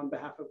committee or on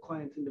behalf of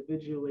clients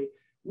individually?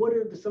 What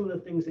are some of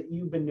the things that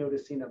you've been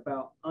noticing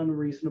about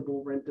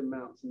unreasonable rent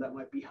amounts, and that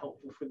might be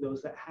helpful for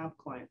those that have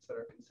clients that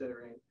are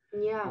considering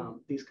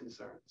these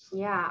concerns?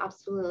 Yeah,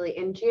 absolutely.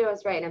 And Gio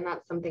is right. And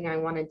that's something I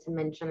wanted to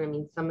mention. I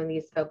mean, some of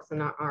these folks in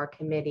our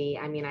committee,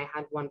 I mean, I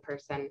had one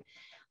person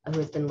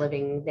who's been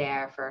living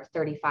there for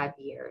 35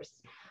 years.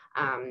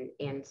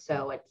 And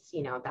so it's,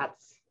 you know,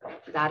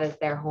 that is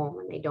their home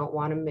and they don't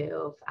want to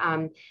move.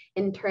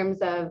 In terms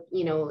of,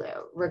 you know,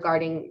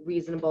 regarding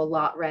reasonable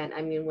lot rent,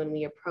 I mean, when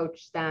we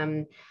approach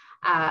them,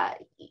 well,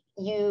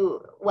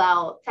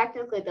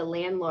 technically the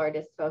landlord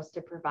is supposed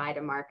to provide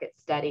a market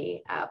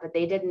study, but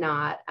they did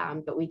not.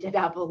 But we did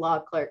have a law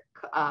clerk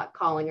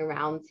calling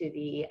around to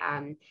the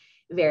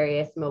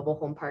various mobile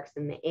home parks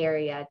in the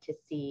area to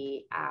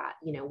see,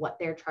 what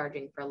they're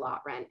charging for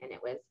lot rent. And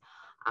it was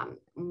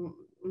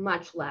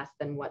much less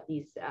than what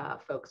these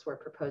folks were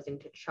proposing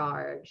to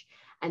charge.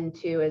 And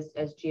two,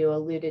 as Gio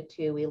alluded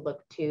to, we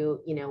looked to,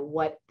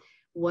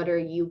 what are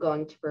you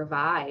going to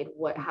provide?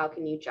 How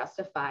can you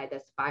justify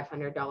this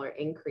 $500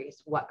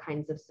 increase? What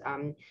kinds of,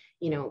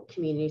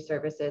 community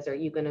services are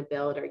you going to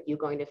build? Are you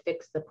going to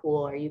fix the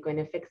pool? Are you going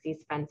to fix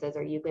these fences?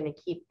 Are you going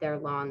to keep their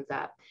lawns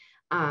up?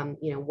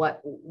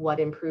 What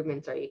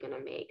improvements are you going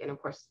to make? And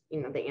of course,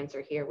 the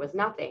answer here was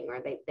nothing,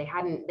 or they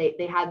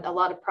had a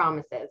lot of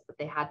promises, but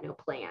they had no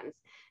plans,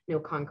 no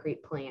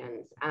concrete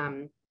plans.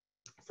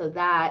 So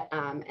that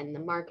and the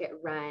market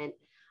rent,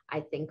 I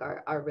think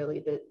are really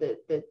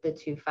the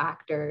two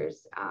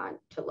factors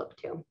to look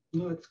to.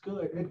 No, it's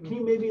good. And can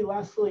you maybe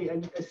lastly,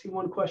 I see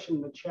one question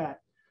in the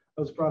chat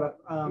that was brought up,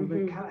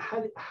 but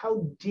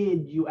how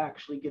did you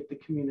actually get the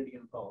community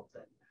involved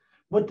then?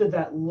 What did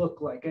that look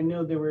like? I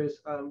know there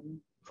was,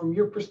 from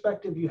your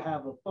perspective, you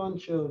have a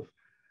bunch of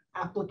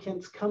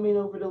applicants coming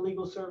over to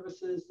legal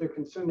services. They're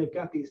concerned they've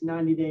got these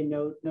 90-day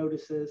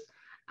notices.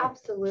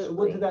 Absolutely. So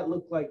what did that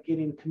look like,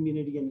 getting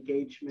community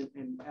engagement,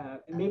 and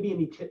maybe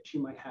any tips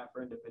you might have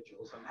for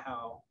individuals on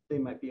how they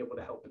might be able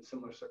to help in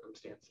similar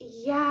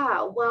circumstances?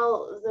 Yeah,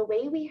 well, the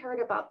way we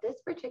heard about this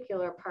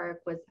particular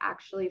park was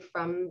actually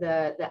from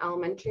the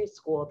elementary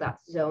school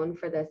that's zoned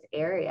for this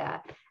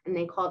area. And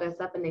they called us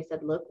up and they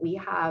said, look, we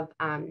have,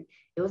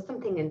 it was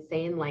something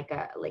insane, like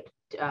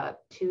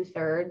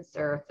 2/3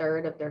 or a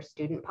third of their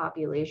student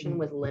population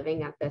was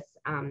living at this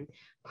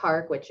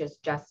park, which is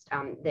just,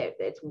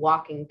 it's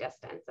walking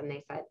distance. And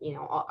they said,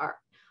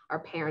 our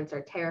parents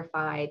are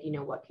terrified,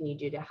 what can you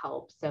do to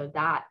help? So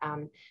that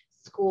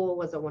school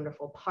was a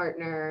wonderful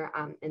partner,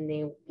 and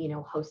they,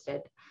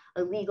 hosted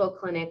a legal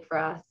clinic for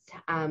us.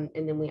 And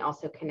then we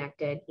also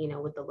connected,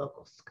 with the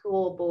local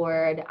school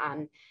board,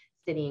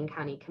 city and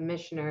county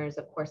commissioners.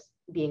 Of course,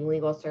 being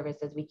legal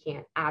services, we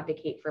can't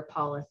advocate for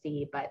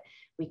policy, but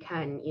we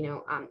can,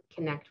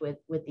 connect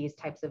with these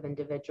types of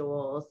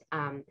individuals.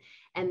 And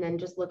then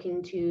just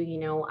looking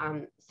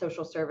to,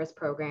 social service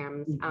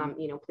programs,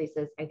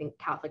 places, I think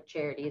Catholic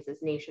Charities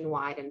is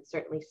nationwide and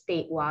certainly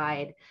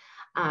statewide.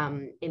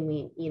 And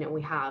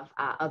we have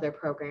other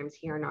programs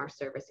here in our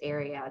service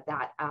area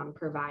that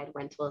provide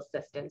rental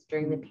assistance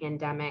during the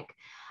pandemic.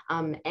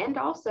 And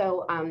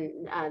also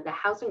the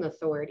Housing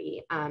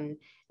Authority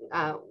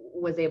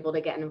was able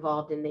to get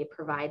involved, and they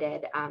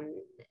provided,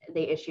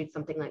 they issued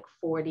something like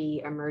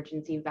 40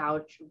 emergency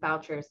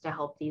vouchers to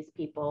help these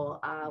people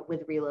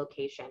with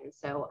relocation.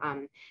 So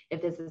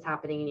if this is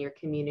happening in your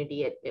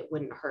community, it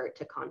wouldn't hurt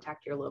to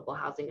contact your local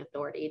housing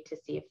authority to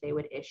see if they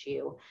would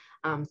issue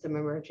some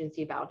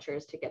emergency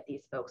vouchers to get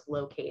these folks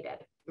relocated.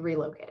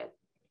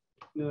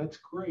 No, that's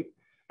great.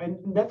 And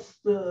that's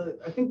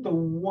I think the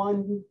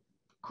one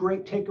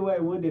great takeaway I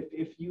would,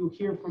 if you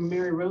hear from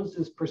Mary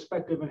Rose's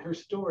perspective and her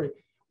story,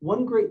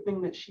 one great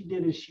thing that she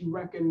did is she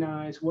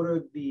recognized what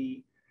are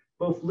the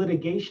both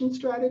litigation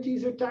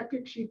strategies or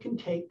tactics you can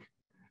take,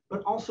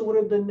 but also what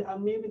are the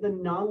maybe the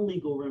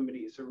non-legal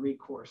remedies or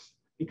recourse,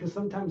 because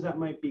sometimes that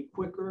might be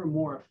quicker and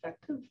more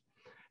effective.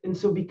 And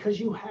so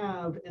because you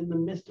have, in the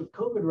midst of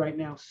COVID right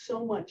now,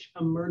 so much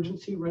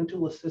emergency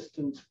rental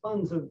assistance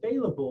funds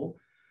available,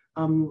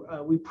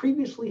 we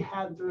previously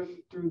had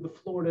through the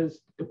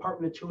Florida's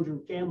Department of Children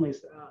and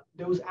Families,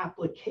 those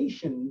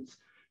applications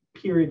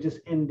period just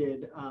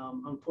ended,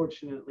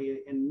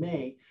 unfortunately, in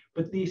May,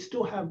 but they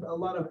still have a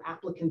lot of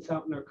applicants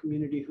out in our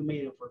community who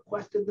may have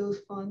requested those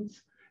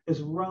funds,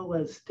 as well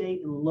as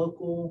state and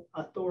local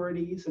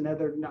authorities and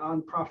other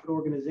nonprofit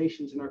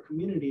organizations in our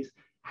communities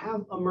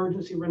have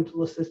emergency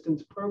rental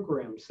assistance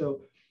programs.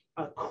 So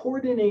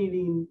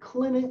coordinating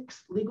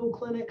clinics, legal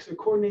clinics, or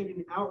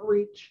coordinating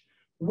outreach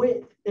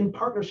in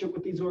partnership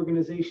with these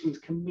organizations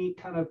can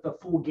meet kind of the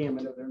full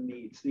gamut of their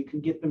needs. So you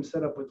can get them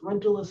set up with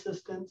rental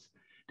assistance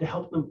to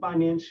help them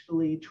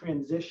financially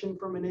transition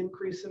from an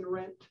increase in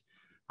rent,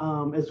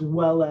 as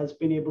well as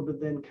being able to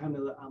then kind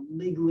of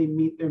legally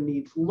meet their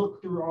needs,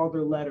 look through all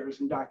their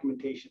letters and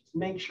documentations,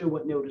 make sure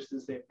what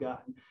notices they've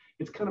gotten.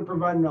 It's kind of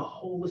providing a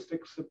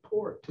holistic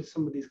support to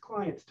some of these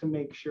clients to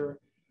make sure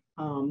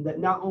that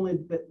not only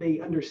that they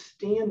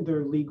understand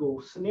their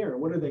legal scenario,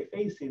 what are they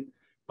facing,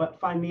 but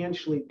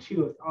financially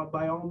too,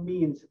 by all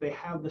means, they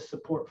have the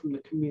support from the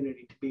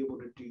community to be able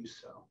to do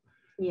so.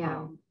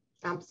 Yeah.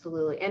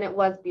 Absolutely. And it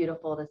was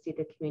beautiful to see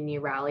the community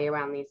rally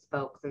around these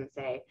folks and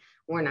say,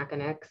 we're not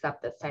going to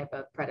accept this type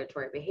of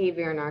predatory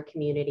behavior in our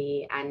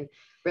community. And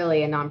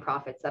really a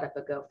nonprofit set up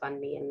a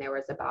GoFundMe, and there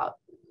was about,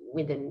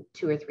 within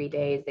 2 or 3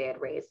 days, they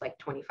had raised like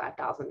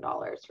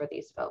 $25,000 for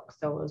these folks.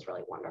 So it was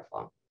really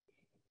wonderful.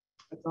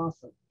 That's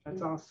awesome.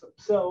 That's awesome.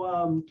 So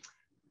I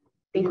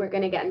think we're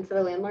going to get into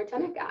the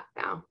landlord-tenant gap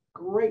now.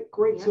 Great.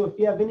 Yeah. So if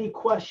you have any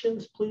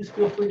questions, please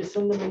feel free to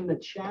send them in the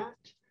chat.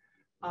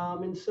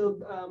 And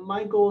so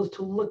my goal is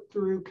to look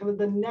through kind of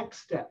the next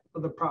step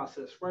of the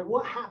process, right?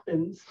 What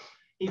happens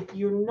if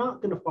you're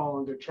not going to fall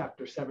under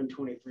Chapter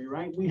 723,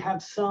 right? We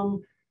have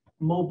some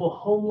mobile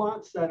home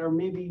lots that are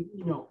maybe,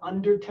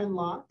 under 10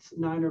 lots,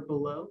 9 or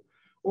below.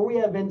 Or we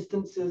have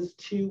instances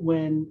too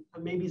when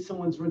maybe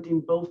someone's renting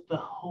both the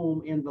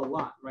home and the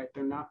lot, right?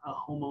 They're not a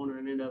homeowner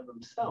in and of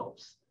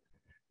themselves.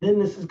 Then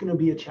this is going to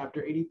be a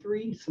Chapter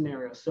 83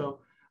 scenario. So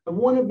I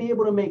want to be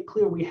able to make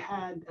clear, we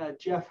had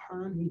Jeff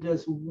Hearn, who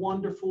does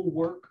wonderful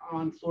work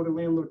on Florida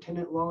landlord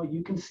tenant law.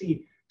 You can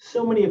see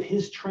so many of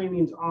his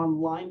trainings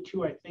online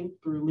too, I think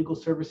through Legal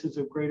Services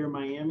of Greater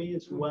Miami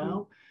as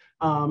well.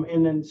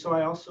 And then, so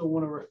I also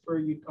want to refer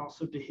you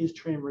also to his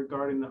training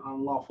regarding the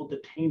unlawful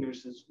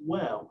detainers as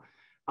well.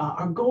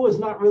 Our goal is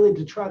not really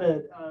to try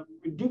to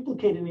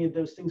duplicate any of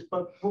those things,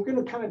 but we're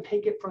going to kind of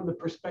take it from the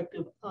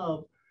perspective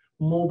of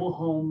mobile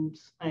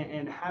homes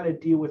and how to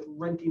deal with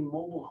renting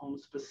mobile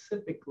homes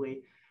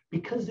specifically,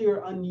 because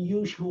they're an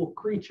unusual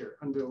creature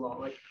under the law.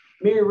 Like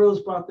Mary Rose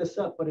brought this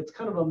up, but it's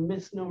kind of a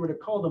misnomer to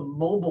call them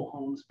mobile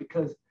homes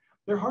because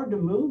they're hard to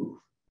move.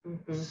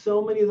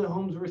 So many of the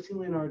homes we're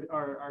seeing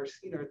are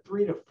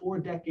 3 to 4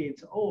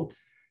 decades old.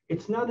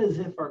 It's not as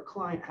if our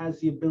client has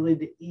the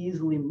ability to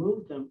easily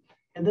move them.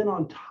 And then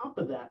on top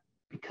of that,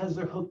 because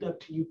they're hooked up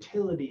to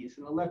utilities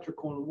and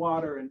electrical and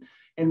water,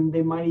 and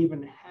they might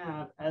even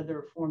have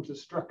other forms of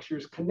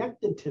structures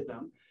connected to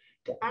them,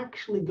 to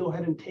actually go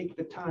ahead and take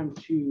the time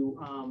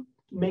to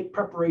make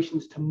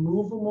preparations to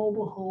move a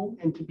mobile home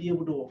and to be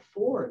able to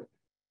afford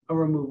a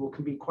removal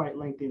can be quite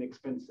lengthy and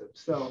expensive.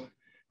 So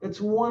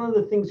that's one of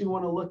the things you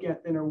want to look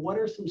at then, or what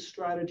are some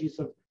strategies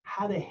of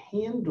how to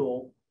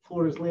handle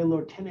Florida's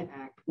Landlord Tenant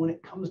Act when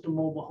it comes to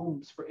mobile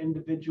homes for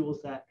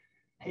individuals that,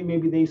 hey,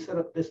 maybe they set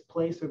up this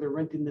place or they're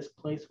renting this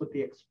place with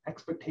the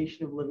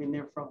expectation of living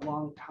there for a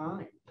long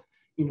time,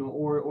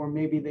 or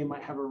maybe they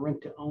might have a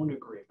rent to own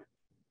agreement.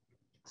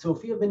 So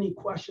if you have any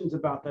questions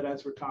about that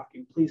as we're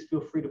talking, please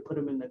feel free to put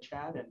them in the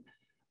chat,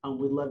 and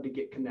we'd love to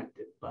get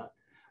connected. But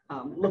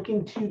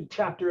looking to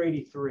Chapter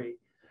 83,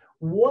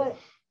 why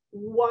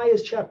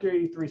is Chapter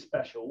 83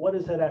 special? What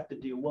does that have to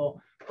do?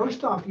 Well,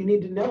 first off, you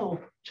need to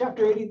know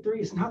Chapter 83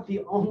 is not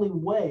the only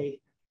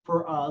way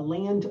for a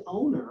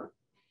landowner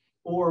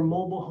or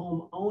mobile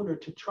home owner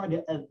to try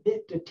to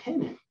evict a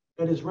tenant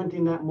that is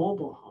renting that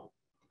mobile home,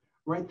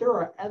 right? There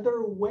are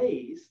other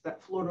ways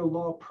that Florida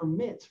law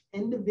permits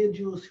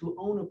individuals who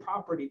own a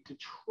property to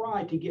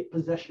try to get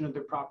possession of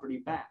their property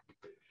back,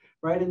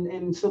 right?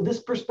 And so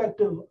this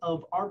perspective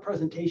of our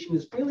presentation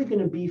is really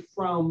going to be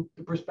from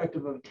the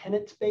perspective of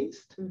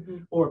tenants-based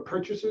or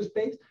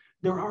purchasers-based.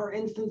 There are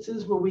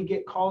instances where we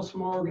get calls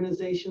from our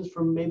organizations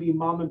from maybe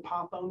mom and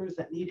pop owners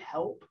that need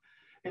help.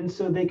 And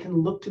so they can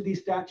look to these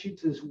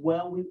statutes as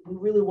well. We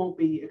really won't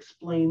be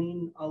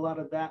explaining a lot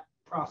of that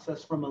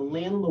process from a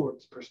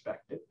landlord's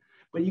perspective,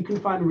 but you can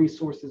find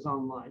resources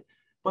online.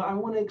 But I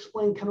want to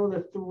explain kind of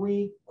the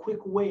 3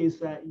 quick ways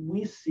that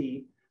we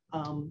see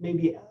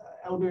maybe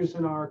elders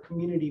in our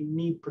community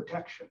need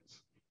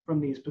protections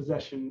from these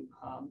possession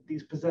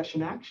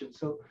actions.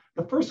 So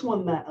the first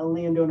one that a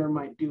landowner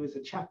might do is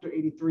a Chapter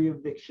 83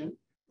 eviction,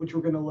 which we're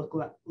going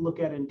to look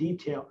at in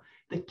detail.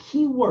 The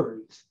key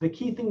words, the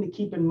key thing to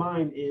keep in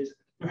mind is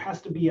there has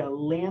to be a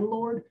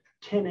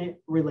landlord-tenant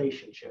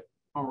relationship,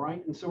 all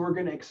right? And so we're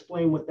going to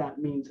explain what that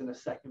means in a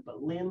second,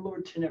 but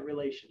landlord-tenant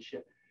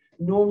relationship,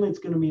 normally it's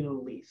going to mean a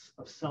lease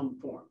of some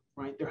form,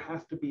 right? There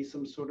has to be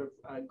some sort of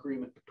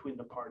agreement between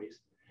the parties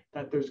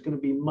that there's going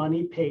to be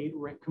money paid,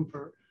 rent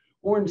conferred,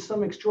 or in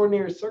some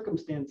extraordinary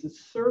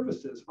circumstances,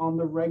 services on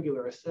the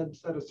regular, a set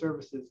of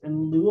services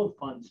in lieu of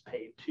funds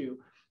paid to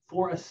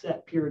for a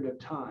set period of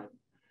time.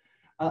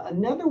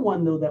 Another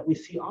one, though, that we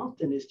see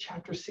often is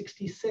Chapter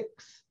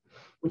 66,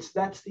 which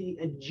that's the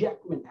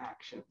ejectment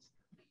actions.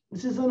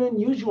 This is an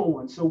unusual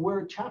one. So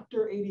where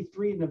Chapter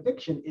 83 in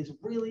eviction is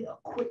really a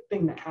quick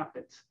thing that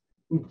happens.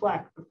 In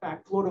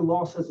fact, Florida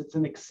law says it's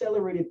an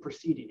accelerated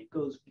proceeding. It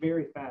goes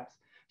very fast.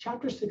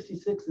 Chapter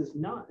 66 is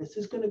not. This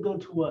is going to go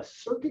to a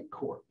circuit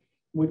court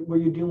where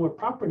you're dealing with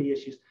property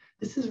issues.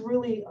 This is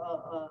really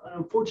an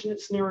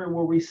unfortunate scenario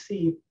where we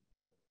see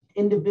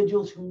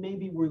individuals who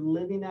maybe were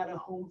living at a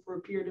home for a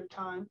period of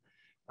time,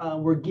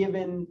 were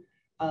given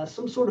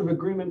some sort of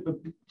agreement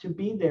to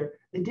be there.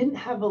 They didn't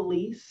have a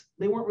lease.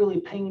 They weren't really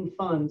paying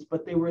funds,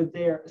 but they were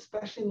there,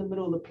 especially in the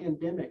middle of the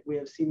pandemic. We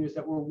have seniors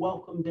that were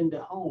welcomed into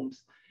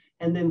homes.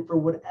 And then for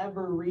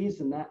whatever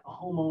reason, that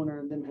homeowner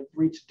and them have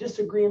reached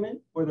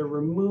disagreement, or they're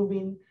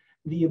removing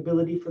the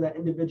ability for that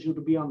individual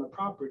to be on the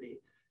property.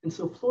 And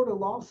so Florida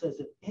law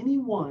says if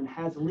anyone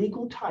has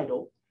legal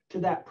title to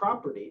that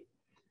property,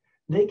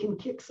 they can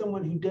kick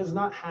someone who does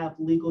not have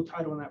legal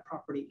title on that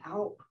property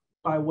out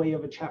by way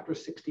of a Chapter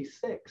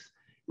 66.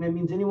 And that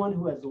means anyone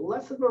who has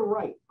less of a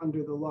right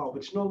under the law,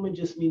 which normally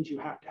just means you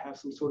have to have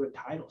some sort of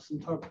title, some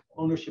sort of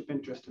ownership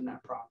interest in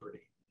that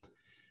property.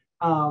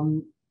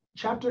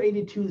 Chapter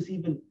 82 is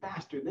even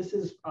faster. This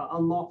is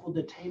unlawful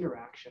detainer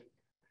action.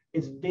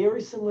 It's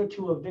very similar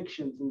to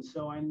evictions. And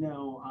so I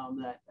know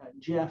that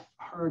Jeff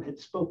Hearn had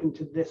spoken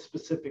to this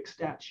specific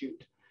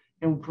statute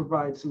and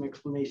provide some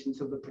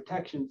explanations of the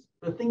protections.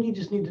 The thing you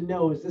just need to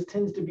know is this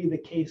tends to be the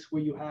case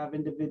where you have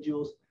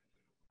individuals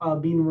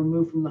being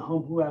removed from the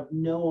home who have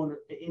no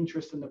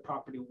interest in the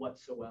property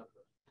whatsoever.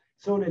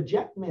 So an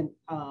ejectment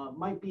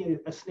might be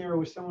a scenario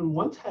where someone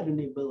once had an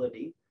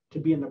ability to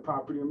be in the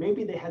property, or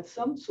maybe they had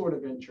some sort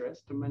of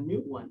interest, a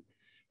minute one,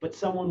 but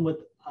someone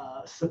with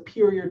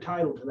superior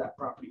title to that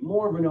property,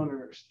 more of an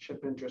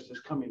ownership interest is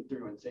coming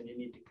through and saying you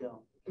need to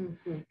go.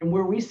 Mm-hmm. And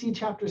where we see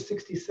Chapter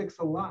 66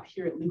 a lot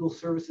here at Legal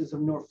Services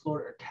of North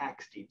Florida are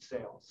tax deed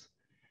sales.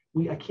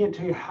 I can't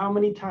tell you how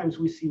many times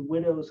we see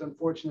widows,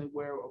 unfortunately,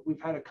 where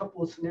we've had a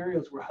couple of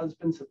scenarios where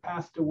husbands have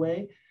passed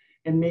away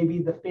and maybe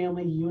the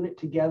family unit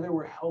together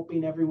were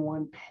helping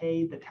everyone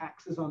pay the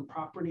taxes on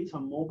properties,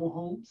 on mobile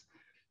homes.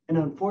 And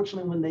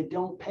unfortunately, when they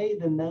don't pay,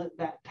 then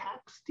that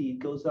tax deed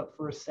goes up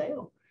for a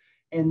sale.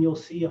 And you'll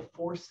see a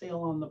forced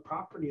sale on the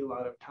property a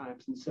lot of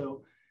times. And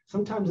so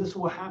sometimes this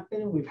will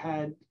happen. And we've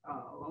had,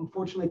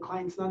 unfortunately,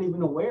 clients not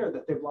even aware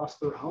that they've lost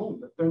their home,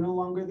 that they're no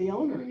longer the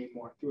owner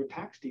anymore through a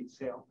tax deed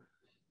sale.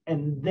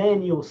 And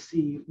then you'll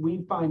see,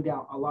 we find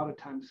out a lot of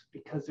times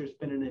because there's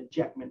been an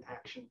ejectment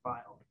action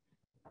filed.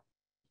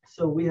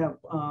 So we have,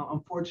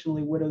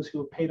 unfortunately, widows who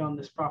have paid on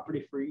this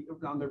property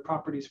on their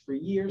properties for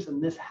years,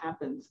 and this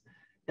happens,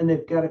 and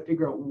they've got to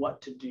figure out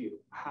what to do,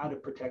 how to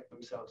protect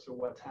themselves, or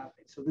what's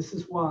happening. So this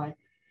is why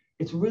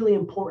it's really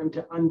important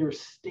to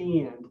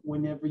understand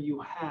whenever you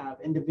have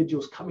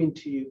individuals coming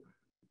to you,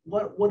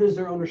 what is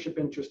their ownership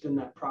interest in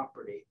that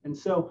property? And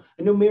so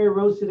I know Mary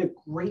Rose did a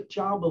great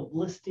job of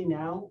listing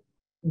out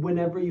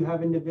whenever you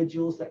have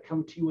individuals that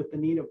come to you with the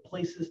need of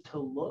places to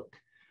look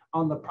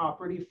on the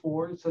property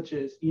for, such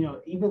as,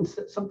 even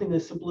something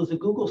as simple as a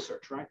Google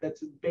search, right?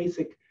 That's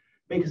basic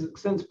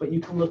sense, but you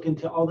can look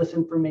into all this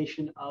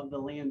information of the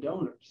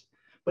landowners.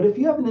 But if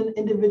you have an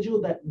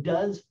individual that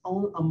does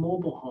own a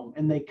mobile home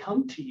and they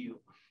come to you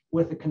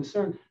with a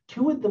concern,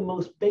 two of the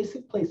most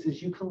basic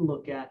places you can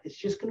look at is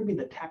just going to be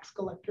the tax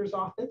collector's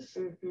office.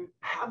 Mm-hmm.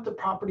 Have the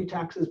property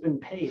taxes been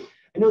paid?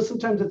 I know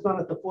sometimes it's not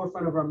at the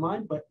forefront of our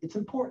mind, but it's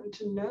important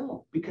to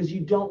know because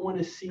you don't want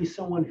to see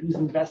someone who's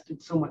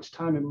invested so much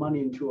time and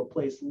money into a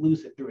place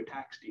lose it through a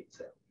tax deed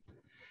sale.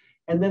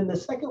 And then the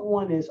second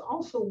one is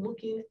also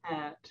looking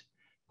at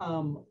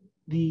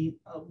the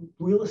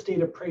real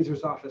estate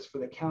appraiser's office for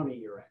the county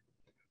you're in.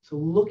 So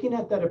looking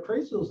at that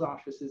appraiser's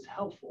office is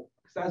helpful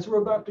because as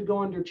we're about to go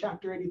under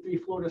Chapter 83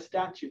 Florida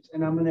statutes,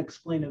 and I'm going to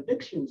explain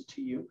evictions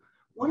to you,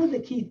 one of the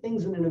key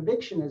things in an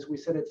eviction, as we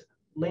said, it's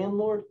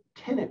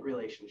landlord-tenant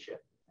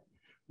relationship.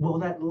 Well,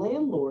 that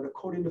landlord,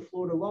 according to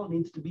Florida law,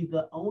 needs to be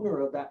the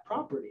owner of that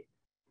property.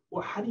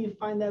 Well, how do you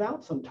find that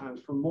out sometimes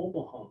from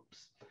mobile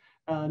homes?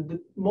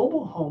 The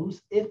mobile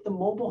homes, if the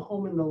mobile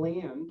home and the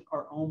land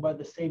are owned by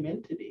the same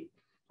entity,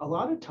 a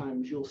lot of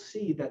times you'll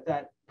see that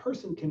that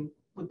person can,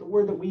 with the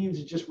word that we use,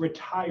 is just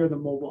retire the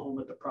mobile home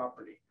at the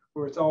property,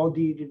 where it's all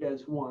deeded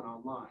as one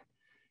online.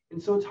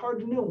 And so it's hard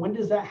to know, when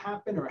does that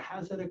happen or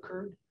has that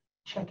occurred?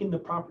 Checking the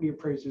property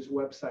appraiser's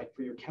website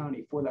for your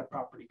county for that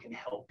property can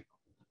help you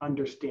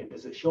understand.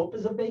 Does it show up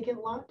as a vacant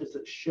lot? Does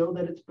it show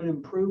that it's been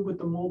improved with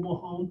the mobile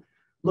home?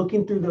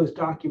 Looking through those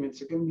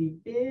documents are going to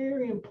be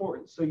very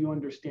important so you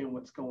understand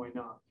what's going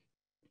on.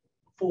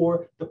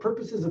 For the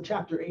purposes of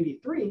Chapter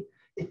 83,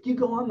 if you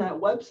go on that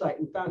website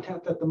and found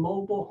out that the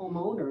mobile home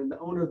owner and the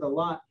owner of the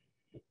lot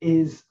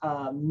is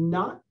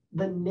not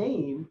the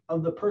name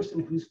of the person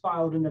who's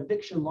filed an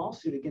eviction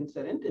lawsuit against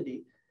that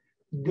entity,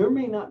 there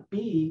may not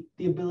be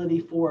the ability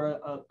for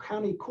a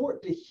county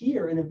court to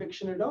hear an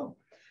eviction at all.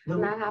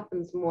 And that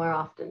happens more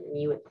often than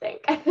you would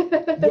think.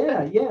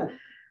 Yeah.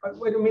 I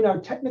mean, our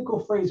technical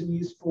phrase we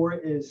use for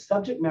it is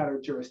subject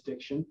matter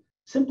jurisdiction.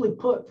 Simply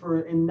put,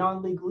 in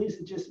non-legalese,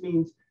 it just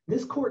means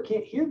this court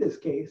can't hear this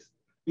case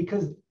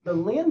because the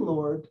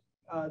landlord,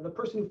 the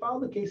person who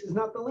filed the case, is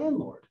not the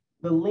landlord.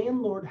 The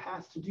landlord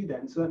has to do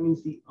that. And so that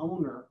means the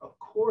owner,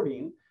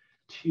 according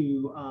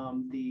to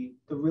the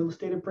real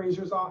estate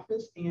appraiser's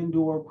office and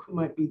or who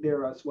might be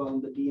there as well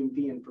in the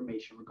DMV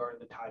information regarding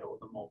the title of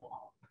the mobile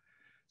home.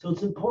 So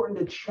it's important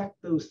to check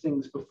those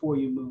things before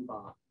you move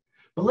on.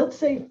 But let's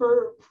say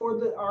for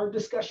our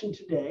discussion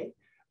today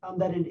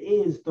that it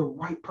is the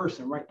right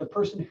person, right? The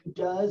person who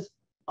does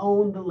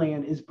own the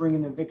land is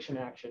bringing eviction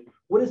action.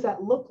 What does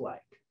that look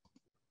like?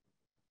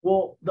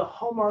 Well, the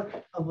hallmark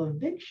of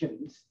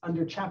evictions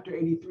under Chapter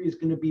 83 is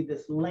going to be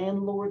this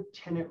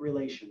landlord-tenant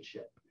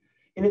relationship.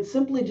 And it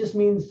simply just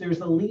means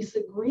there's a lease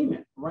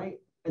agreement, right?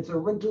 It's a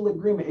rental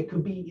agreement. It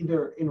could be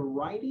either in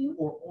writing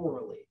or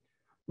orally.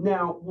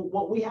 Now,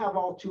 what we have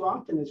all too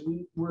often is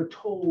we're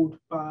told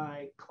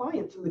by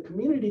clients in the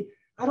community,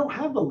 I don't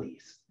have a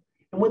lease.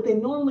 And what they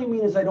normally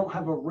mean is I don't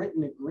have a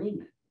written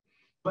agreement.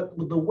 But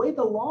the way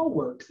the law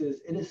works is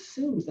it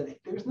assumes that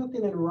if there's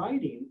nothing in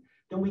writing,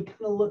 then we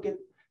kind of look at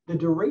the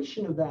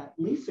duration of that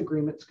lease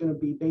agreement is going to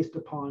be based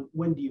upon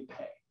when do you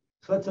pay.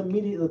 So that's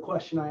immediately the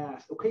question I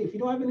ask. Okay, if you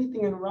don't have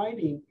anything in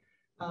writing,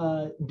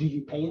 do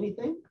you pay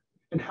anything?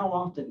 And how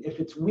often? If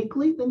it's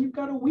weekly, then you've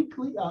got a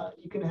weekly,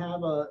 you can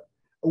have a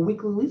a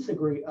weekly lease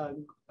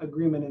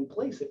agreement in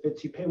place. If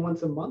it's you pay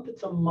once a month,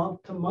 it's a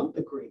month-to-month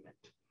agreement.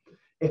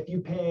 If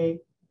you pay,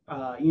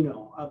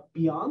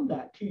 beyond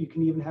that too, you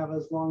can even have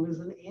as long as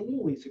an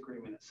annual lease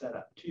agreement is set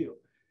up too.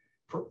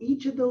 For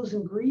each of those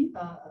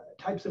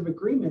types of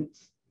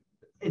agreements,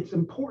 it's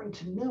important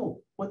to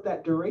know what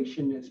that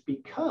duration is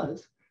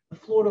because the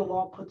Florida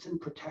law puts in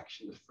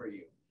protections for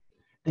you.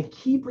 The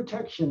key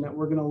protection that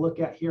we're going to look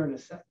at here in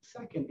a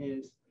second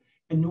is,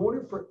 in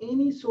order for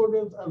any sort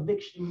of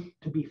eviction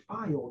to be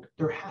filed,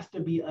 there has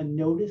to be a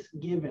notice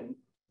given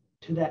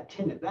to that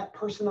tenant, that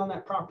person on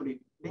that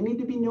property. They need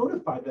to be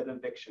notified that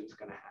eviction is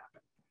going to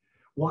happen.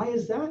 Why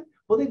is that?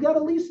 Well, they've got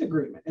a lease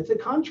agreement. It's a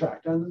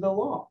contract under the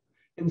law.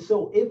 And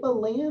so if a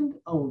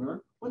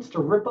landowner wants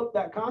to rip up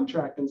that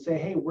contract and say,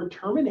 hey, we're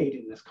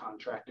terminating this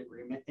contract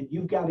agreement and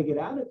you've got to get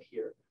out of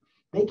here,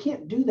 they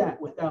can't do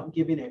that without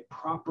giving a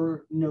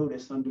proper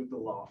notice under the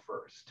law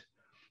first.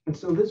 And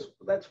so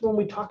that's when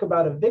we talk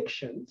about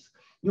evictions.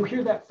 You'll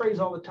hear that phrase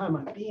all the time,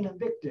 I'm being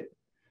evicted.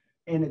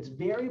 And it's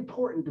very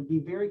important to be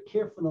very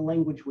careful in the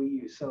language we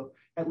use. So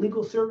at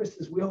Legal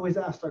Services, we always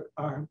ask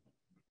our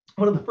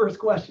one of the first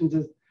questions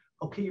is,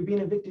 okay, you're being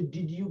evicted.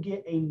 Did you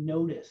get a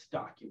notice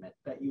document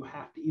that you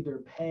have to either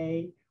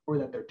pay or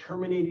that they're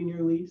terminating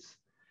your lease?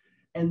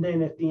 And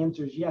then if the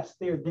answer is yes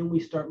there, then we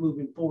start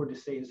moving forward to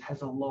say,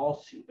 has a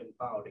lawsuit been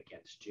filed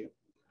against you?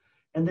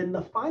 And then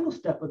the final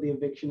step of the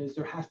eviction is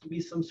there has to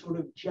be some sort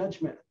of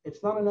judgment.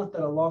 It's not enough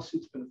that a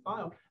lawsuit's been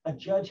filed. A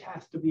judge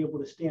has to be able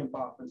to stamp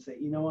off and say,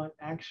 you know what,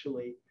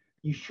 actually,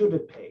 you should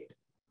have paid,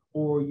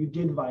 or you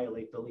did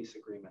violate the lease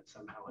agreement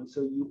somehow. And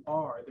so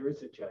there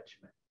is a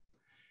judgment.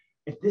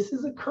 If this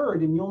has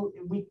occurred, and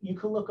you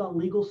can look on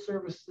legal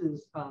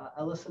services,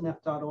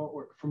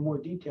 lsnf.org for more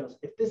details.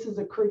 If this has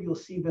occurred, you'll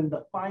see then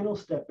the final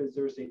step is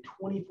there's a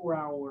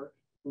 24-hour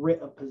writ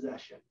of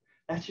possession.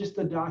 That's just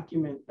a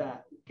document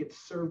that gets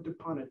served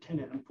upon a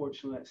tenant,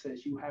 unfortunately, that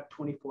says you have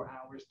 24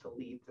 hours to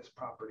leave this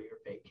property or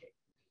vacate.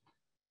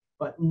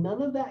 But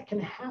none of that can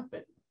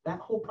happen. That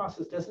whole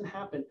process doesn't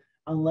happen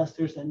unless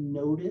there's a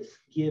notice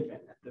given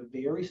at the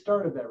very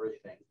start of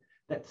everything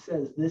that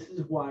says this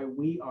is why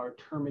we are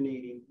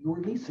terminating your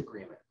lease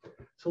agreement.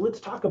 So let's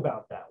talk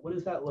about that. What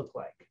does that look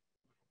like?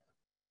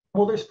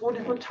 Well, there's 4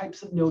 different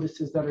types of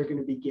notices that are going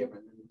to be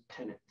given to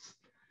tenants.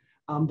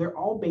 They're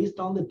all based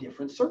on the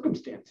different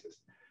circumstances.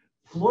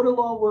 Florida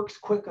law works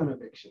quick on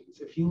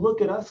evictions. If you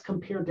look at us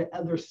compared to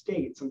other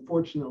states,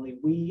 unfortunately,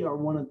 we are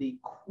one of the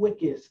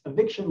quickest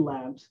eviction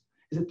labs.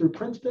 Is it through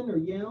Princeton or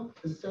Yale?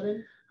 Is it set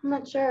in? I'm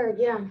not sure.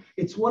 Yeah.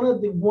 It's one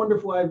of the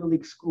wonderful Ivy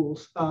League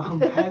schools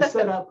has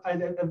set up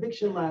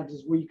eviction labs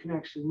is where you can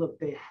actually look.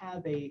 They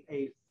have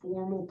a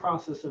formal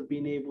process of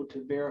being able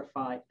to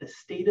verify the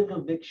state of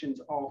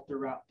evictions all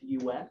throughout the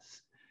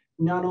U.S.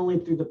 Not only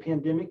through the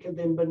pandemic have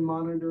they been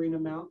monitoring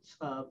amounts,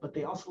 but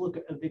they also look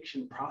at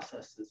eviction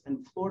processes.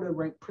 And Florida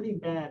ranked pretty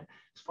bad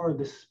as far as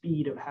the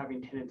speed of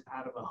having tenants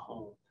out of a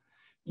home.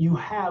 You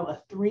have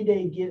a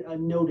 3-day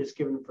notice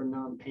given for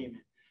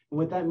non-payment. And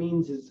what that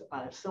means is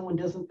if someone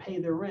doesn't pay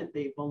their rent,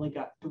 they've only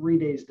got 3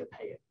 days to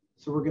pay it.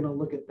 So we're going to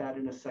look at that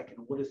in a second.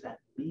 What does that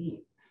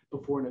mean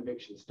before an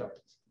eviction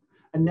starts?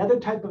 Another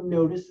type of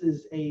notice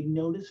is a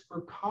notice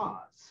for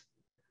cause.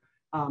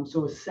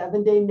 So a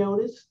 7-day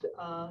notice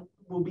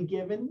will be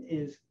given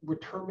is we're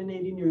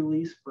terminating your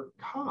lease for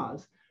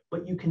cause,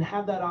 but you can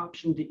have that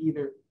option to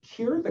either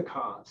cure the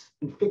cause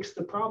and fix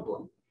the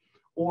problem,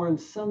 or in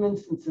some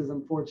instances,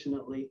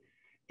 unfortunately,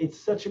 it's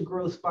such a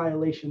gross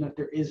violation that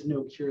there is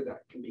no cure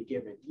that can be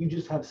given. You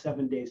just have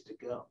 7 days to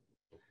go.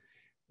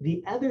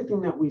 The other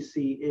thing that we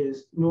see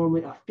is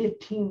normally a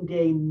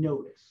 15-day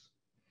notice.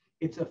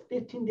 It's a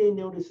 15-day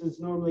notice is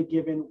normally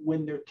given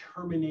when they're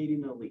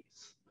terminating a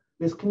lease.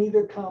 This can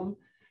either come,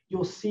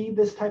 you'll see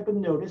this type of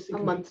notice. A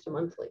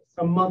month-to-month lease.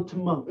 A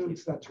month-to-month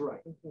lease, that's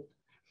right.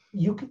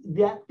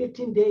 That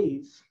 15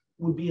 days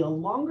would be a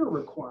longer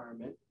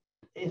requirement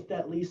if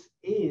that lease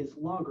is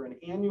longer. An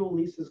annual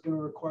lease is going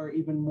to require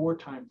even more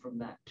time from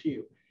that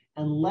too.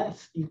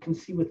 Unless you can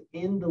see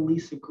within the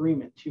lease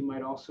agreement, you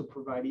might also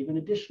provide even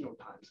additional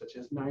time, such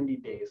as 90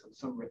 days on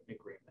some written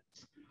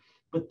agreements.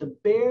 But the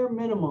bare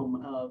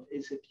minimum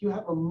is if you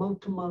have a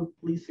month-to-month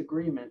lease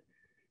agreement,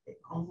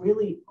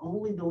 really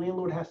only the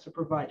landlord has to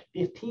provide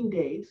 15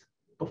 days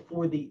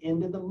before the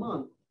end of the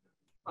month,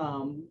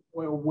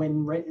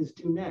 when rent is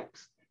due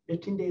next.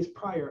 15 days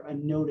prior, a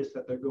notice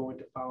that they're going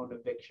to file an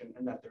eviction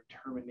and that they're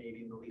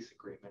terminating the lease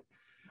agreement.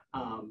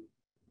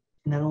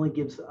 And that only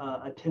gives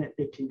a tenant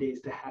 15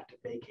 days to have to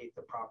vacate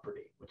the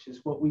property, which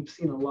is what we've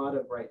seen a lot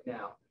of right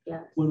now.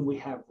 Yes. When we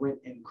have rent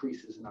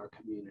increases in our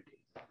community.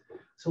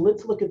 So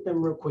let's look at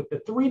them real quick. The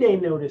 3-day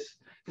notice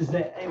is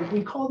that, and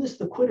we call this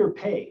the quit or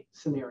pay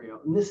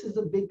scenario. And this is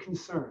a big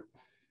concern.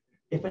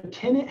 If a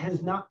tenant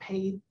has not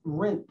paid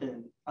rent,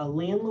 then a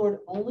landlord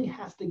only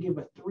has to give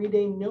a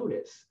 3-day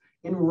notice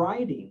in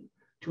writing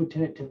to a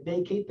tenant to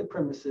vacate the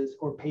premises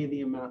or pay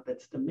the amount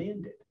that's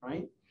demanded,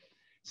 right?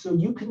 So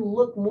you can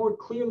look more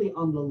clearly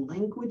on the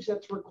language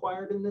that's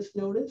required in this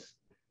notice.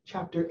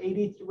 Chapter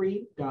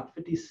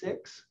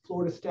 83.56,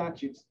 Florida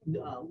statutes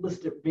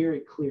list it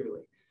very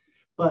clearly.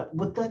 But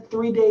with that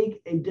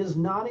 3-day, it does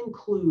not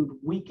include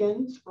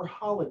weekends or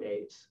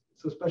holidays.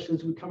 So especially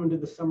as we come into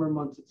the summer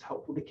months, it's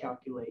helpful to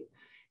calculate.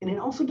 And it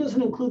also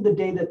doesn't include the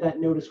day that that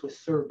notice was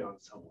served on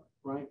someone,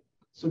 right?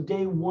 So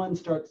day 1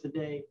 starts the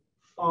day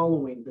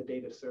following the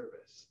date of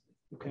service,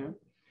 okay?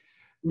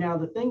 Now,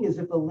 the thing is,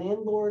 if a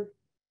landlord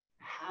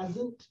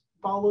hasn't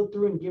followed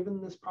through and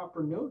given this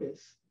proper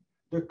notice,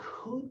 there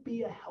could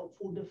be a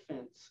helpful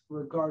defense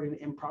regarding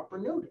improper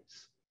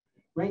notice,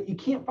 right? You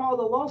can't file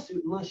the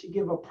lawsuit unless you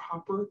give a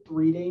proper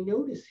 3-day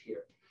notice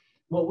here.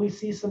 What we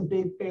see some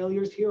big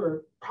failures here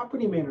are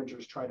property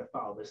managers try to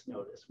file this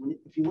notice.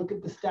 If you look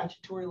at the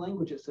statutory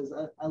language, it says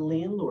a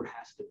landlord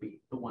has to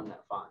be the one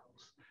that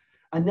files.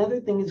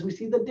 Another thing is we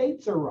see the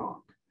dates are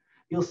wrong.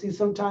 You'll see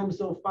sometimes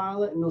they'll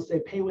file it and they'll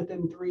say pay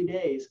within 3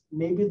 days.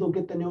 Maybe they'll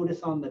get the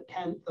notice on the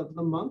 10th of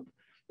the month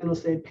and it'll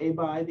say pay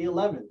by the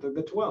 11th or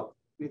the 12th.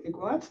 You think,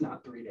 well, that's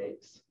not 3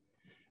 days.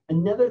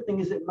 Another thing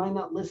is it might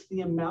not list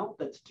the amount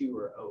that's due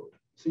or owed.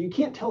 So you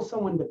can't tell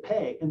someone to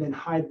pay and then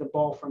hide the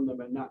ball from them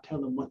and not tell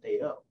them what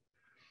they owe.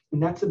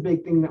 And that's a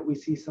big thing that we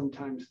see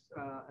sometimes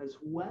as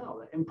well.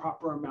 That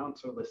improper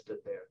amounts are listed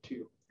there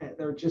too.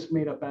 They're just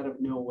made up out of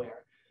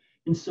nowhere.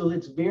 And so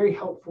it's very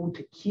helpful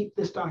to keep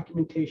this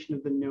documentation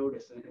of the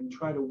notice and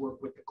try to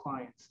work with the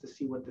clients to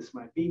see what this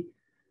might be.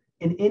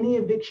 In any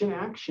eviction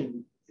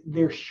action,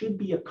 there should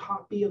be a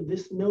copy of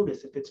this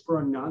notice, if it's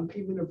for a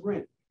non-payment of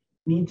rent,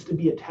 needs to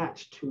be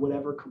attached to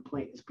whatever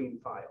complaint is being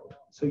filed.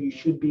 So you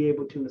should be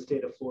able to, in the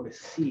state of Florida,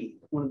 see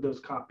one of those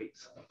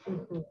copies.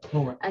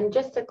 Mm-hmm. And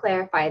just to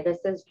clarify, this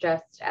is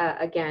just,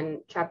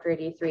 again, Chapter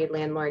 83,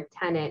 landlord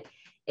tenant.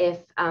 If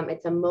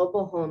it's a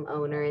mobile home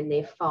owner and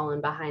they've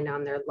fallen behind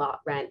on their lot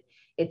rent,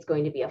 it's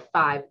going to be a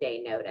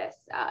 5-day notice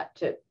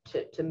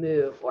to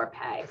move or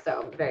pay.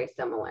 So very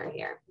similar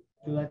here.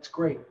 That's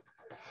great.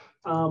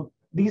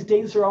 These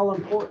dates are all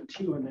important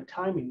too, and the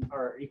timing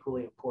are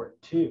equally important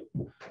too.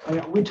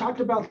 We talked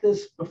about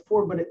this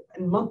before, but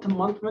in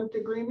month-to-month rent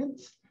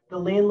agreements, the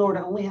landlord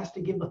only has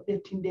to give a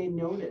 15-day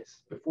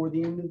notice before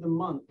the end of the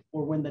month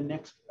or when the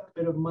next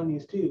bit of money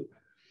is due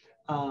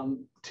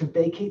to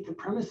vacate the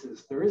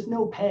premises. There is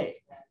no pay.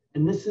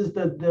 And this is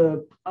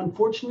the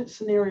unfortunate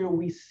scenario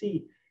we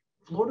see.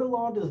 Florida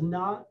law does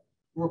not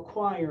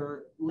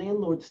require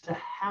landlords to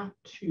have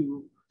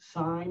to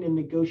sign and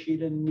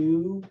negotiate a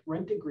new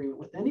rent agreement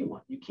with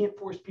anyone. You can't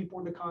force people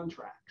into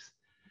contracts.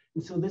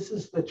 And so this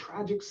is the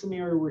tragic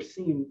scenario we're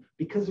seeing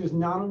because there's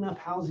not enough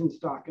housing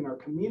stock in our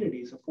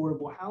communities,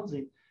 affordable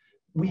housing.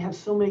 We have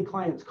so many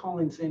clients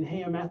calling saying,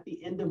 hey, I'm at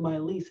the end of my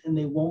lease and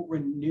they won't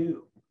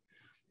renew.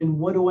 And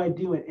what do I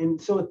do?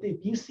 And so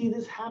if you see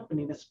this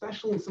happening,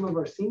 especially in some of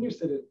our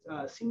seniors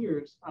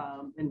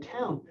in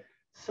town,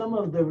 some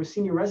of the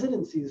senior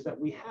residencies that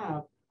we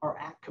have are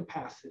at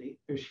capacity.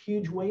 There's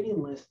huge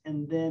waiting lists.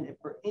 And then if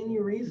for any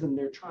reason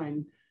they're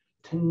trying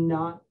to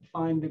not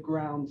find the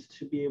grounds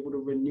to be able to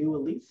renew a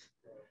lease,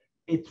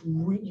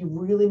 you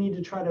really need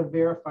to try to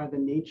verify the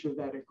nature of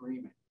that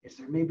agreement. Is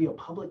there maybe a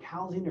public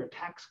housing or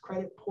tax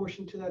credit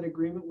portion to that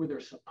agreement where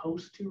they're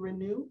supposed to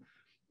renew?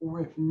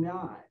 Or if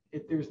not,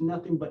 if there's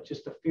nothing but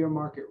just a fair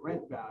market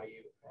rent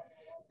value,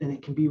 then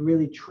it can be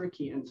really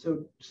tricky. And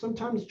so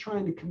sometimes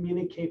trying to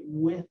communicate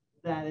with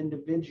that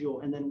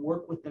individual and then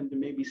work with them to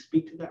maybe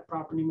speak to that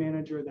property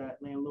manager, that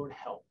landlord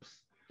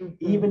helps,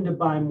 even to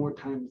buy more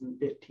times than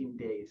 15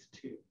 days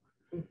too.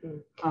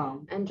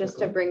 And just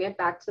to bring it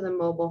back to the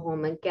mobile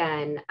home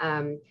again,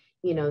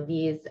 you know,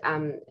 these,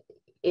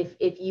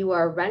 if you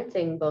are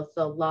renting both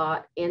the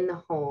lot and the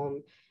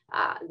home,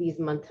 these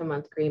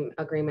month-to-month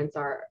agreements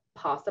are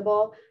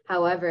possible.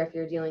 However, if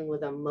you're dealing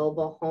with a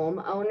mobile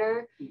home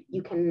owner,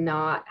 you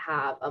cannot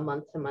have a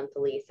month-to-month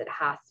lease. It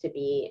has to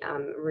be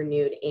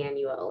renewed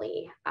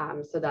annually.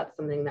 So that's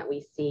something that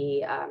we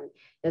see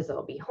is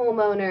there'll be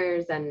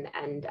homeowners and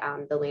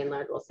the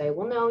landlord will say,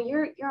 well, no,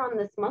 you're on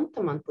this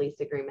month-to-month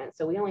lease agreement,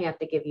 so we only have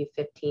to give you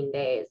 15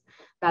 days.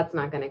 That's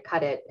not going to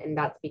cut it. And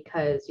that's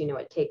because, you know,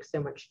 it takes so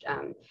much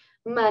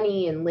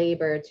money and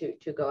labor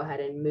to go ahead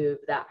and move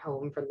that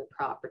home from the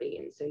property.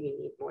 And so you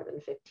need more than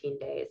 15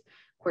 days.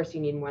 Of course,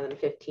 you need more than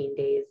 15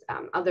 days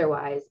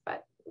otherwise,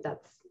 but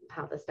that's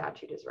how the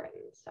statute is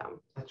written.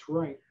 So that's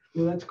right.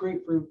 No, that's great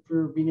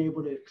for being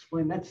able to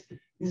explain. This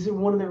is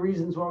one of the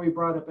reasons why we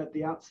brought up at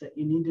the outset.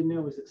 You need to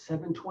know, is it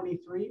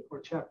 723 or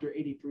Chapter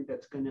 83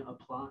 that's going to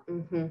apply?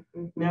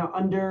 Now,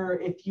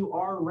 if you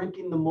are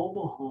renting the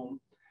mobile home,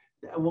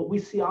 what we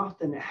see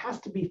often, it has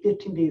to be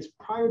 15 days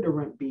prior to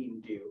rent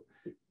being due.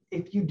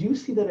 If you do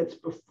see that it's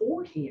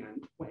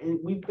beforehand, and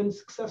we've been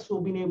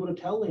successful being able to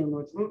tell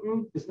landlords,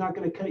 it's not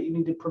going to cut it. You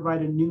need to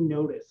provide a new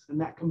notice,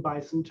 and that can buy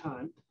some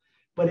time.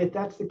 But if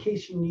that's the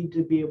case, you need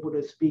to be able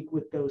to speak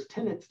with those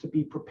tenants to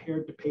be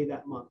prepared to pay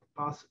that month if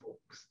possible,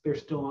 because they're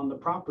still on the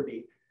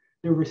property.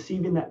 They're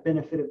receiving that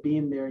benefit of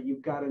being there.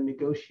 You've got to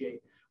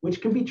negotiate, which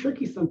can be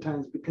tricky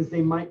sometimes because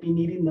they might be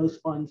needing those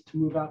funds to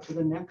move out to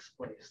the next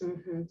place.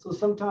 So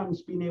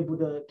sometimes being able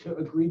to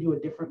agree to a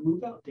different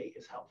move out date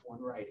is helpful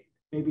in writing.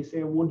 Maybe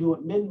say, we'll do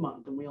it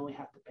mid-month and we only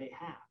have to pay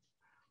half.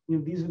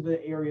 These are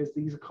the areas,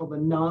 these are called the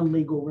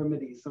non-legal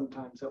remedies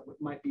sometimes that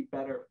might be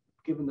better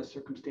given the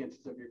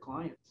circumstances of your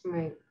clients.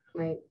 Right,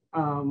 right.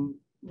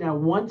 Now,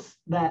 once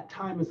that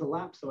time is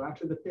elapsed, so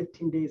after the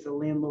 15 days, the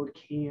landlord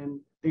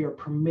they are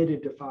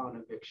permitted to file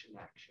an eviction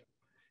action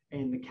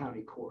in the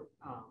county court.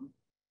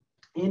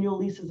 Annual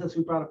leases, as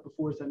we brought up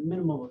before, is a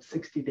minimum of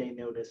 60-day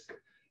notice,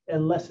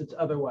 unless it's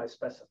otherwise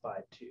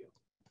specified to you.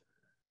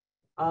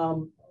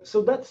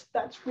 So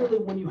that's really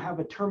when you have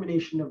a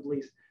termination of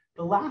lease.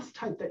 The last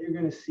type that you're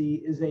going to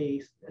see is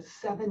a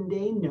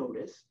 7-day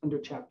notice under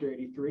Chapter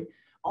 83.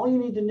 All you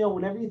need to know,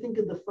 whenever you think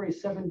of the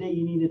phrase 7-day,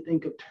 you need to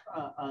think of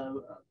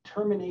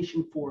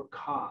termination for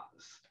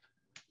cause.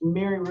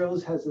 Mary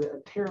Rose has a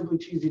terribly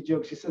cheesy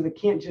joke. She says it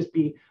can't just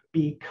be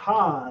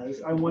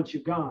because I want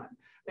you gone.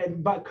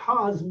 But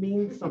cause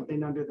means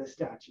something under the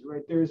statute,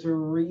 right? There's a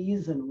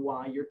reason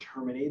why you're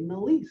terminating the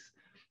lease.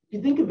 If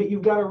you think of it,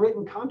 you've got a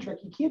written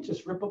contract. You can't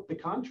just rip up the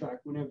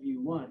contract whenever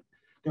you want.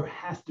 There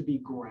has to be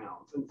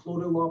grounds, and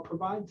Florida law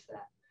provides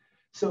that.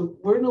 So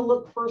we're going to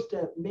look first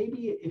at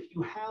maybe if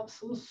you have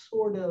some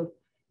sort of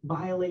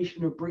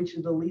violation or breach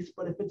of the lease,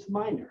 but if it's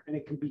minor and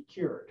it can be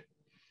cured.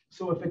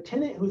 So if a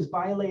tenant who's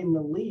violating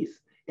the lease,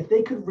 if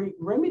they could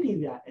remedy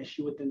that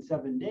issue within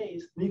 7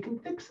 days, then you can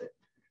fix it.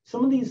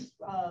 Some of these,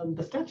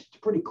 the statute's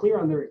pretty clear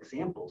on their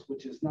examples,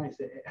 which is nice.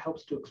 It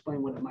helps to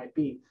explain what it might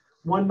be.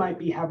 One might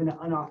be having an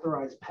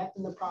unauthorized pet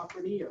in the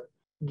property, or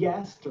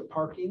guest or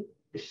parking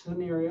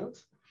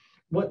scenarios.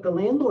 What the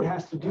landlord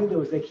has to do,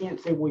 though, is they can't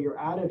say, well, you're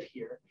out of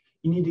here.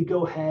 You need to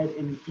go ahead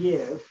and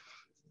give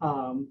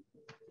a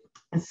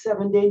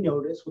 7-day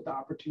notice with the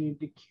opportunity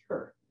to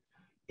cure.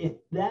 If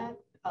that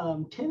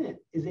tenant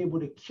is able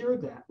to cure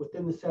that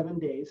within the 7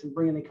 days and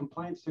bring in a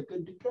compliance, they're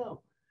good to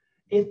go.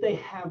 If they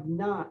have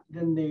not,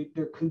 then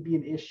there could be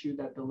an issue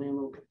that the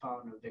landlord could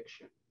file an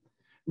eviction.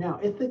 Now,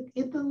 if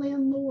the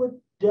landlord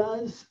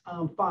does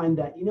find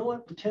that, you know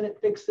what, the tenant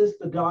fixed this,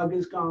 the dog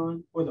is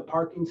gone, or the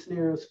parking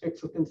scenario is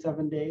fixed within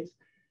 7 days,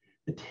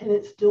 the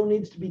tenant still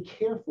needs to be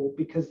careful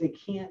because they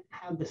can't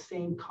have the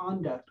same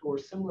conduct or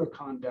similar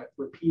conduct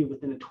repeated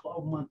within a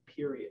 12-month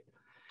period.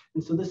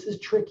 And so this is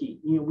tricky.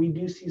 We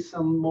do see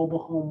some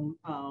mobile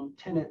home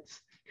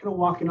tenants kind of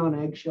walking on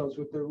eggshells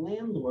with their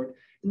landlord.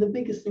 And the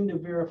biggest thing to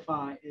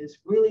verify is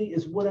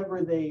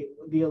whatever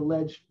the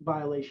alleged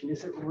violation,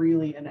 is it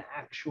really an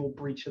actual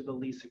breach of the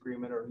lease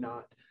agreement or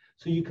not?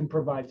 So you can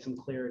provide some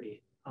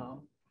clarity.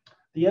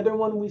 The other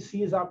one we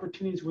see is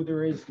opportunities where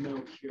there is no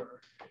cure.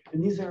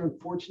 And these are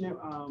unfortunate.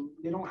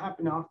 They don't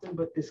happen often,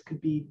 but this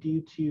could be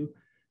due to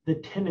the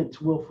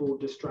tenant's willful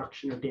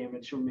destruction or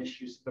damage or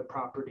misuse of the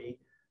property,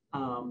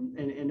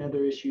 and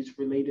other issues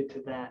related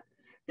to that.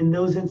 In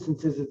those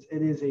instances,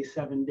 it is a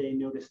 7-day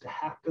notice to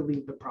have to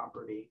leave the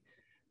property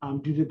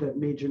due to the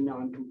major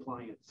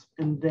non-compliance.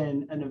 And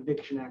then an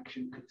eviction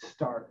action could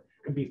start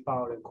and be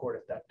filed in court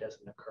if that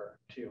doesn't occur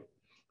too.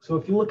 So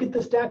if you look at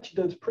the statute,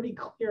 it's pretty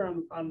clear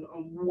on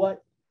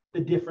what the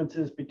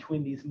differences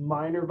between these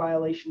minor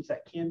violations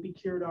that can be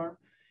cured are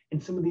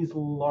and some of these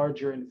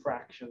larger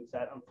infractions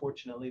that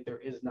unfortunately there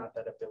is not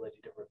that ability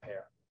to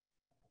repair.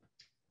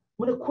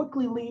 I'm going to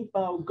quickly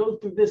go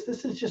through this.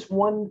 This is just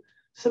one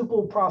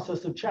simple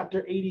process of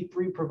Chapter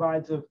 83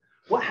 provides of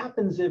what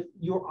happens if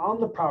you're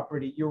on the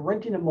property, you're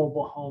renting a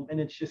mobile home, and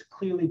it's just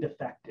clearly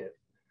defective.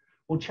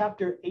 Well,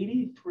 Chapter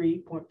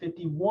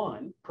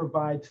 83.51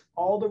 provides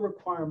all the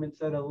requirements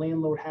that a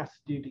landlord has to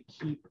do to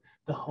keep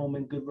the home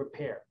in good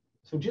repair.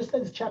 So just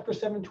as Chapter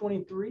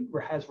 723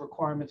 has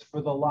requirements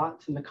for the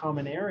lots and the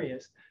common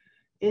areas,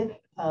 if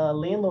a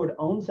landlord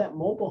owns that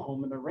mobile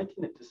home and they're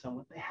renting it to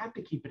someone, they have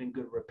to keep it in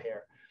good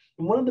repair.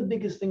 And one of the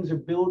biggest things are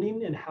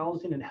building and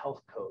housing and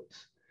health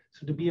codes.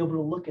 So to be able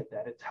to look at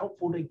that, it's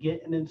helpful to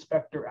get an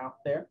inspector out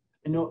there.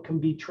 I know it can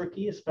be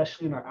tricky,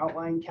 especially in our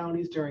outlying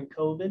counties during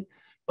COVID,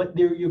 but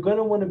you're going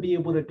to want to be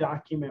able to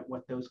document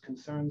what those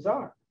concerns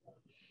are.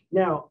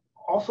 Now,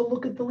 also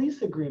look at the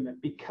lease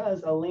agreement,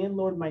 because a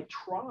landlord might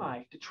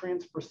try to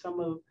transfer some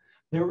of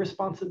their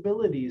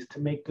responsibilities to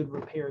make good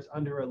repairs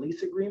under a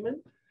lease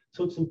agreement.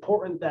 So it's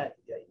important that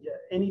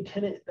any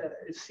tenant that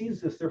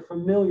sees this, they're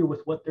familiar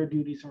with what their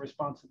duties and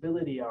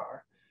responsibility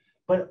are.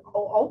 But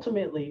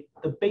ultimately,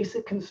 the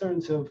basic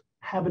concerns of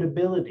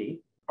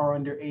habitability are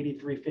under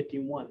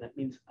 8351. That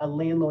means a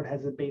landlord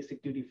has a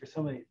basic duty for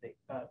some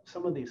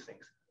of these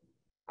things.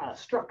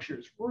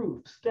 Structures,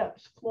 roofs,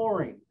 steps,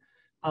 flooring,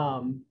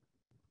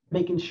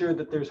 making sure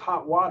that there's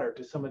hot water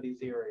to some of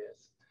these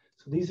areas.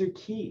 So these are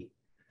key.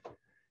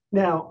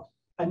 Now,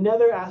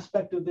 another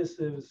aspect of this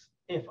is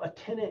if a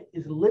tenant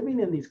is living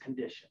in these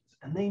conditions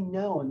and they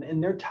know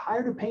and they're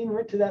tired of paying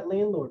rent to that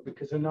landlord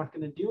because they're not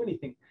going to do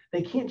anything,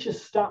 they can't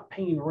just stop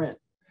paying rent.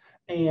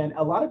 And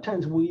a lot of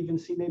times we even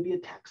see maybe a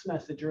text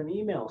message or an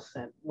email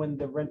sent when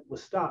the rent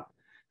was stopped.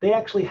 They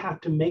actually have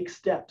to make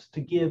steps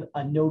to give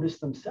a notice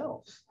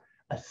themselves,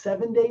 a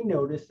 7-day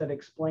notice that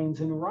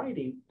explains in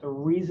writing the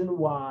reason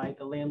why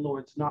the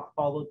landlord's not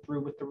followed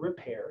through with the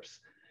repairs.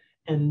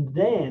 And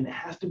then it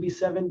has to be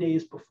 7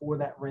 days before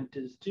that rent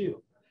is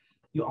due.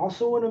 You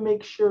also want to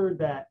make sure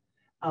that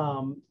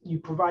you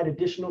provide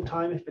additional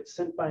time if it's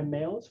sent by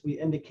mail, as we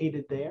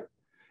indicated there.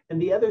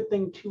 And the other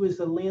thing too is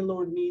the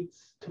landlord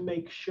needs to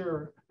make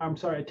sure,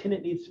 a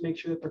tenant needs to make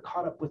sure that they're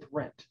caught up with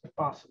rent if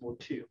possible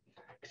too.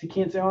 Because you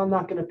can't say, oh, I'm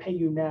not going to pay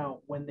you now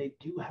when they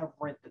do have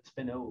rent that's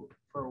been owed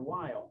for a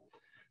while.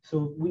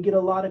 So we get a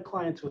lot of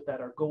clients with that.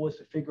 Our goal is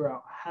to figure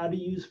out how to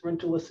use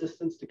rental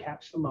assistance to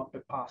catch them up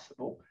if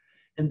possible.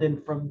 And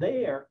then from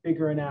there,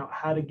 figuring out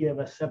how to give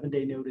a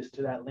 7-day notice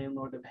to that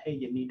landlord of, hey,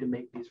 you need to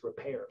make these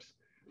repairs.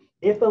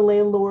 If a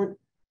landlord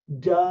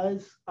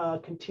does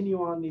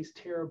continue on these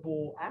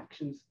terrible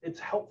actions, it's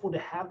helpful to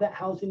have that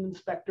housing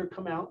inspector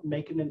come out and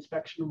make an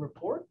inspection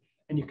report,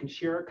 and you can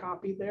share a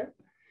copy there.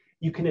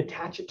 You can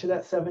attach it to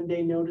that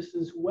 7-day notice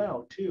as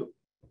well, too.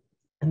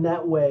 And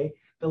that way,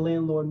 the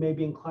landlord may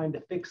be inclined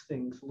to fix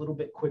things a little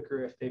bit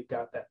quicker if they've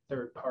got that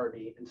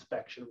third-party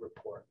inspection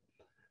report.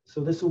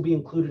 So this will be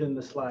included in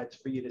the slides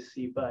for you to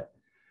see. But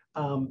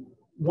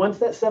once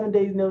that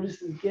 7-day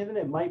notice is given,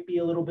 it might be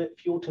a little bit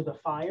fuel to the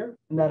fire,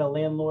 and that a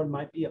landlord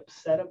might be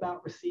upset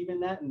about receiving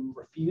that and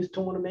refuse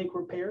to want to make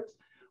repairs.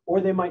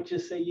 Or they might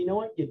just say, you know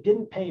what, you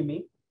didn't pay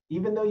me,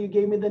 even though you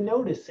gave me the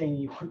notice saying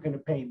you weren't going to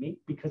pay me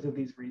because of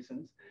these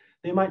reasons.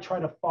 They might try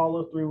to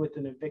follow through with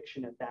an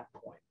eviction at that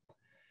point.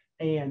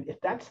 And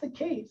if that's the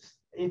case,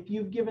 if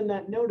you've given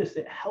that notice,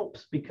 it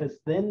helps, because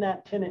then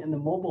that tenant in the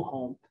mobile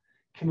home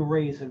can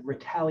raise a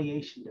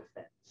retaliation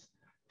defense.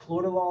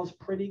 Florida law is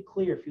pretty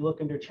clear. If you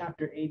look under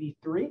Chapter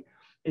 83,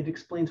 it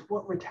explains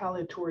what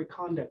retaliatory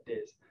conduct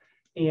is.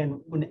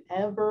 And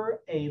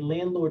whenever a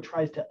landlord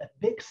tries to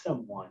evict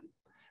someone,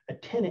 a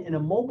tenant in a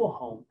mobile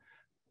home,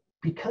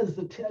 because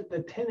the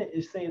tenant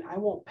is saying, I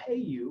won't pay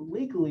you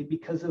legally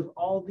because of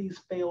all these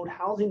failed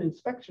housing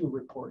inspection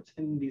reports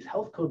and these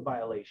health code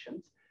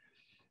violations,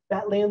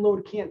 that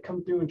landlord can't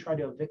come through and try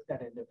to evict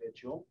that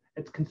individual.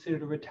 It's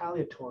considered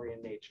retaliatory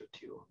in nature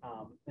too.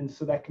 And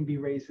so that can be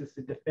raised as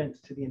a defense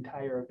to the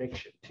entire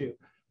eviction too.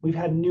 We've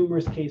had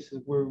numerous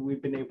cases where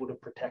we've been able to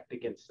protect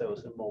against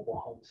those in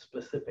mobile homes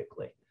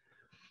specifically.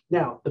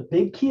 Now, the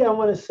big key I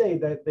want to say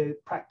that the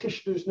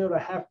practitioner's note I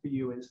have for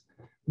you is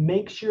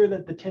make sure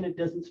that the tenant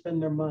doesn't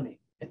spend their money.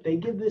 If they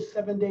give this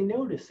 7-day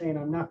notice saying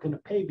I'm not going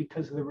to pay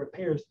because of the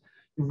repairs,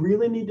 you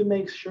really need to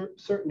make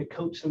certain to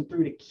coach them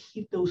through to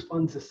keep those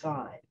funds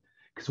aside.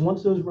 Because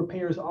once those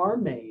repairs are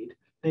made,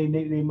 they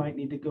might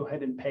need to go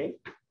ahead and pay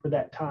for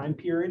that time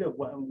period of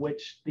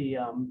which they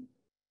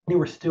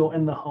were still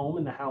in the home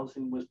and the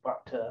housing was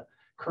brought to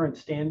current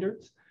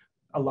standards.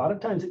 A lot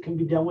of times it can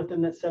be done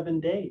within that 7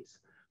 days.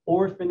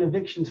 Or if an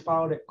eviction is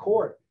filed at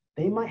court,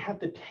 they might have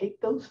to take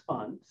those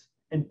funds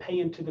and pay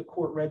into the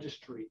court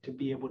registry to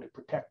be able to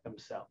protect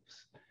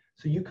themselves.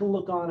 So you can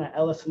look on at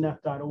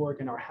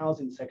lsnf.org in our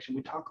housing section.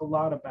 We talk a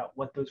lot about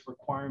what those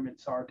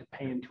requirements are to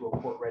pay into a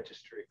court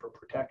registry for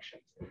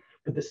protections.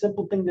 But the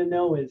simple thing to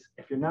know is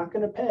if you're not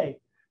going to pay,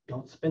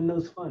 don't spend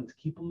those funds.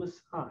 Keep them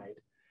aside.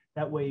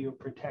 That way you're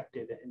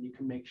protected and you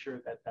can make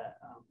sure that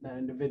that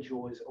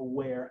individual is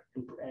aware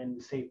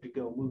and safe to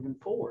go moving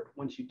forward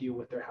once you deal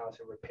with their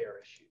housing repair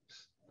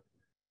issues.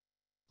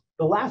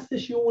 The last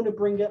issue I want to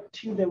bring up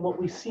to them,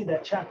 what we see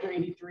that Chapter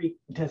 83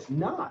 does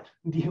not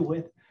deal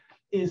with,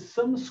 is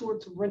some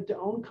sorts of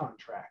rent-to-own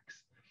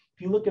contracts.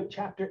 If you look at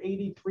Chapter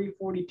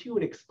 8342,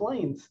 it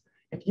explains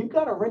if you've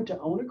got a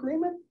rent-to-own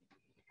agreement,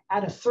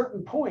 at a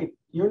certain point,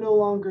 you're no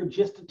longer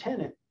just a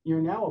tenant.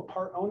 You're now a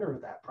part owner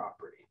of that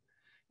property.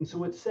 And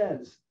so it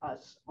says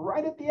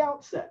right at the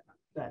outset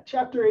that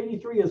Chapter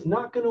 83 is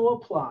not going to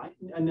apply.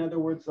 In other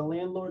words, the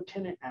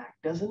Landlord-Tenant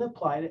Act doesn't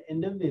apply to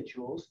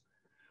individuals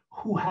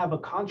who have a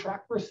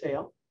contract for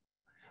sale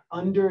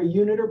under a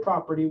unit or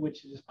property,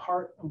 which is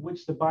part of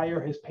which the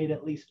buyer has paid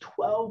at least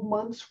 12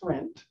 months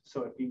rent.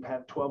 So if you've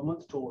had 12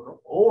 months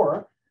total,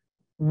 or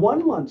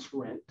 1 month's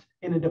rent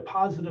in a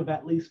deposit of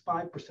at least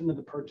 5% of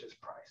the purchase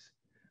price.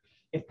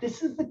 If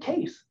this is the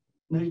case,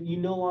 you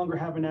no longer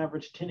have an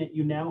average tenant.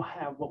 You now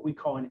have what we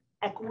call an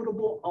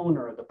equitable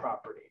owner of the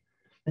property.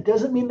 It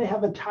doesn't mean they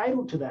have a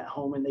title to that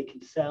home and they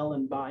can sell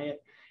and buy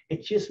it.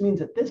 It just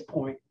means at this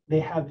point, they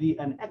have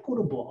an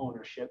equitable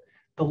ownership.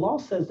 The law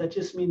says that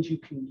just means you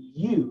can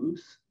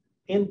use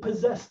and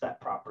possess that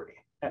property.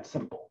 That's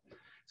simple.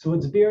 So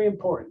it's very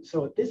important.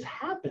 So if this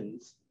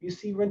happens, you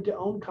see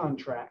rent-to-own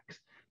contracts,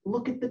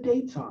 look at the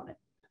dates on it.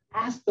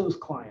 Ask those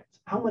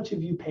clients, how much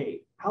have you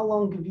paid? How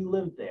long have you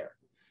lived there?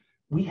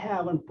 We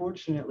have,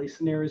 unfortunately,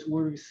 scenarios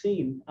where we've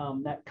seen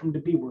that come to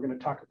be. We're going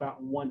to talk about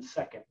in 1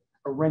 second,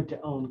 a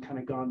rent-to-own kind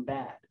of gone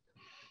bad.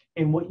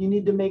 And what you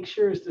need to make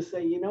sure is to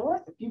say, you know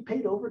what, if you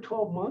paid over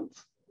 12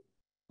 months,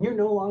 you're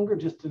no longer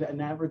just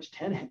an average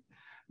tenant.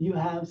 You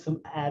have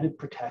some added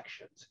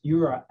protections.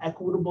 You're an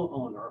equitable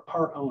owner, a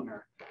part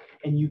owner,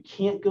 and you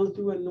can't go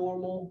through a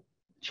normal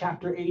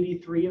Chapter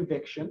 83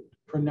 eviction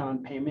for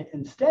non-payment.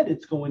 Instead,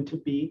 it's going to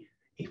be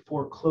a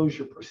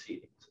foreclosure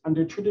proceedings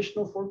under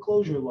traditional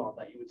foreclosure law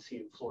that you would see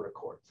in Florida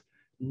courts,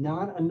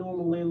 not a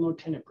normal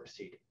landlord-tenant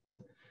proceeding.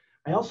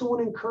 I also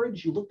want to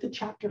encourage you, look to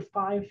Chapter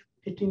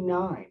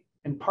 559,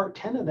 and Part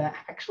 10 of that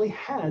actually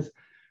has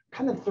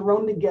kind of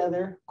thrown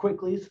together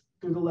quickly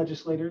through the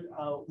legislator,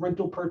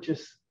 rental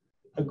purchase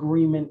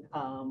agreement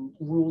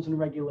rules and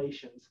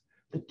regulations.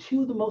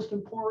 The most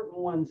important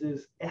ones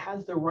is it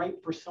has the right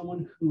for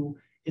someone who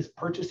is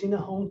purchasing a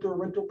home through a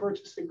rental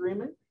purchase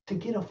agreement to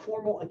get a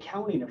formal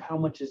accounting of how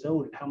much is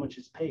owed and how much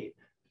is paid.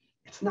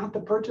 It's not the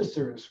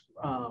purchaser's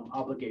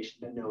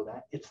obligation to know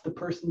that. It's the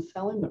person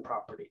selling the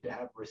property to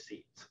have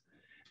receipts.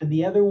 And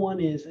the other one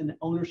is an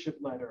ownership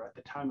letter at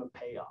the time of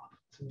payoff.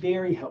 It's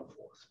very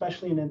helpful,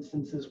 especially in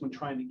instances when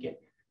trying to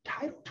get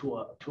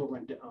title to a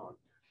rent to own.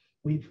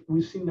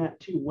 We've seen that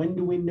too. When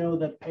do we know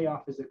that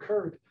payoff has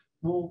occurred?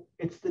 Well,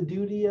 it's the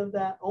duty of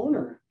that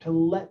owner to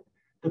let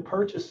the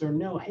purchaser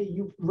know, hey,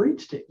 you've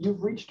reached it.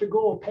 You've reached a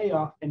goal of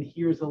payoff, and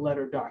here's a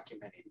letter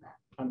documenting that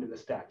under the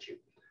statute.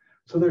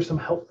 So there's some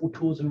helpful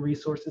tools and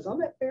resources on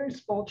that very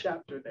small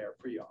chapter there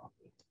for y'all.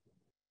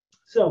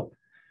 So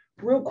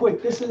real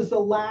quick, this is the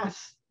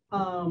last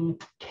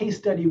case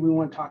study we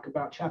want to talk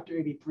about, Chapter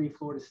 83,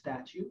 Florida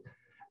statute.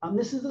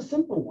 This is a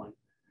simple one.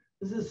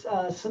 This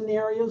is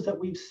scenarios that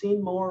we've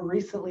seen more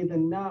recently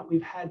than not.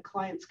 We've had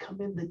clients come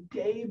in the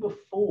day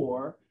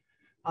before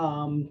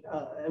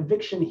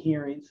eviction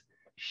hearings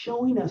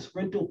showing us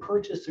rental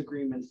purchase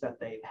agreements that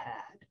they've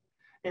had.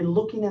 And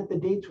looking at the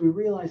dates, we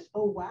realized,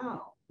 oh,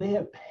 wow, they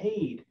have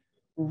paid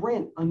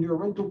rent under a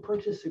rental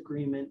purchase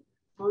agreement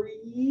for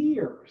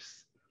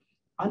years.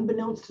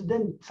 Unbeknownst to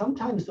them,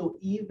 sometimes they'll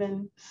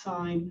even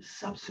sign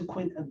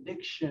subsequent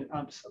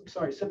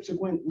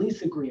subsequent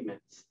lease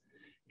agreements.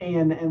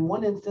 And in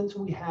one instance,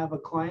 we have a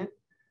client,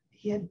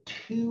 he had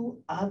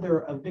 2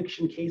 other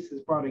eviction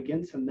cases brought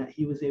against him that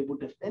he was able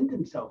to defend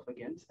himself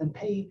against and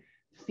pay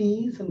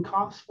fees and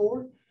costs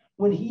for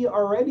when he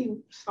already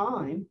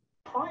signed,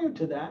 prior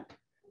to that,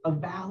 a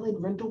valid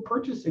rental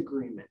purchase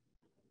agreement.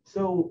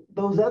 So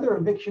those other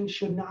evictions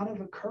should not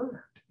have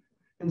occurred.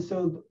 And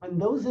so in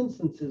those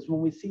instances, when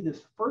we see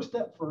this, first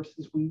step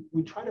is we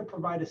try to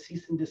provide a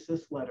cease and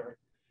desist letter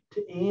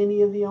to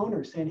any of the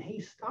owners saying, hey,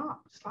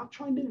 stop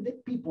trying to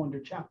evict people under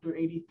Chapter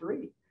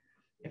 83.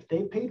 If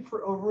they paid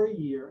for over a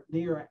year,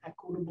 they are an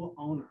equitable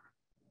owner.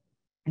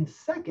 And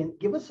second,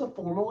 give us a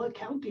formal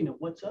accounting of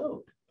what's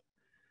owed.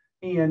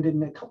 And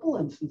in a couple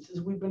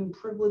instances, we've been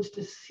privileged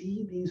to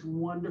see these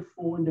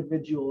wonderful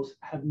individuals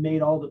have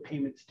made all the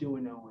payments due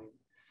and owing.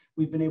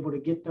 We've been able to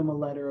get them a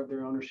letter of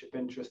their ownership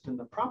interest in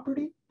the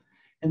property.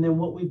 And then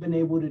what we've been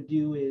able to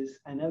do is,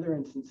 in other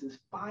instances,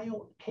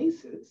 file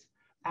cases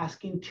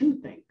asking 2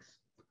 things.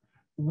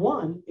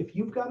 One, if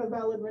you've got a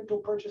valid rental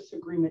purchase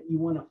agreement, you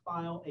want to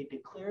file a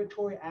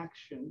declaratory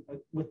action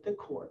with the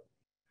court,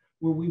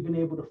 where we've been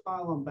able to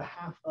file on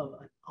behalf of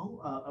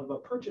a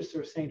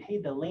purchaser saying, hey,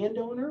 the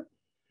landowner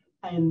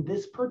and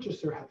this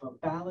purchaser have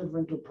a valid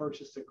rental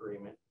purchase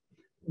agreement,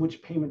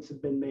 which payments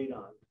have been made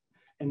on.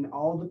 And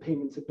all the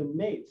payments have been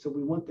made. So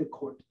we want the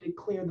court to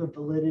declare the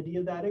validity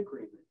of that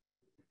agreement.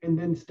 And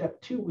then step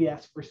 2, we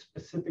ask for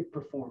specific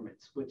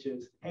performance, which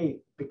is, hey,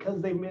 because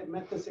they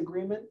met this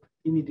agreement,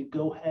 you need to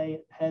go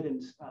ahead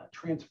and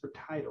transfer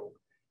title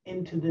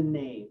into the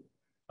name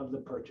of the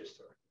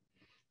purchaser.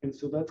 And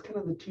so that's kind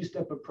of the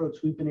 2-step approach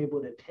we've been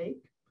able to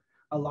take.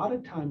 A lot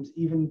of times,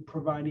 even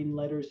providing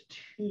letters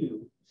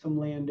to some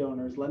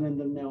landowners, letting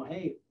them know,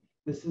 hey,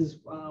 this is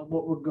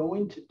what we're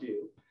going to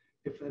do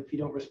if you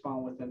don't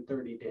respond within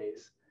 30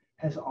 days.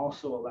 Has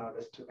also allowed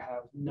us to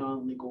have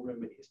non-legal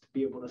remedies to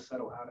be able to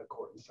settle out of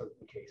court in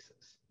certain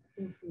cases.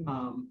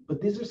 Mm-hmm. But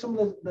these are some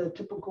of the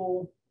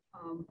typical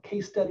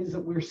case studies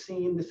that we're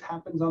seeing. This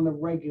happens on the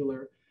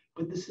regular,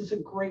 but this is a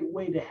great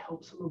way to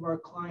help some of our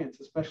clients,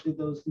 especially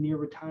those near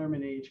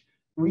retirement age,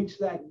 reach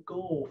that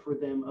goal for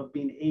them of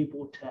being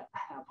able to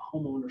have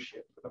home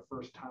ownership for the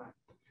first time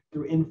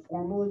through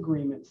informal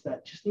agreements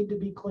that just need to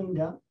be cleaned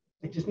up.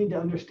 They just need to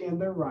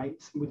understand their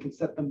rights, and we can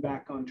set them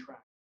back on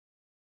track.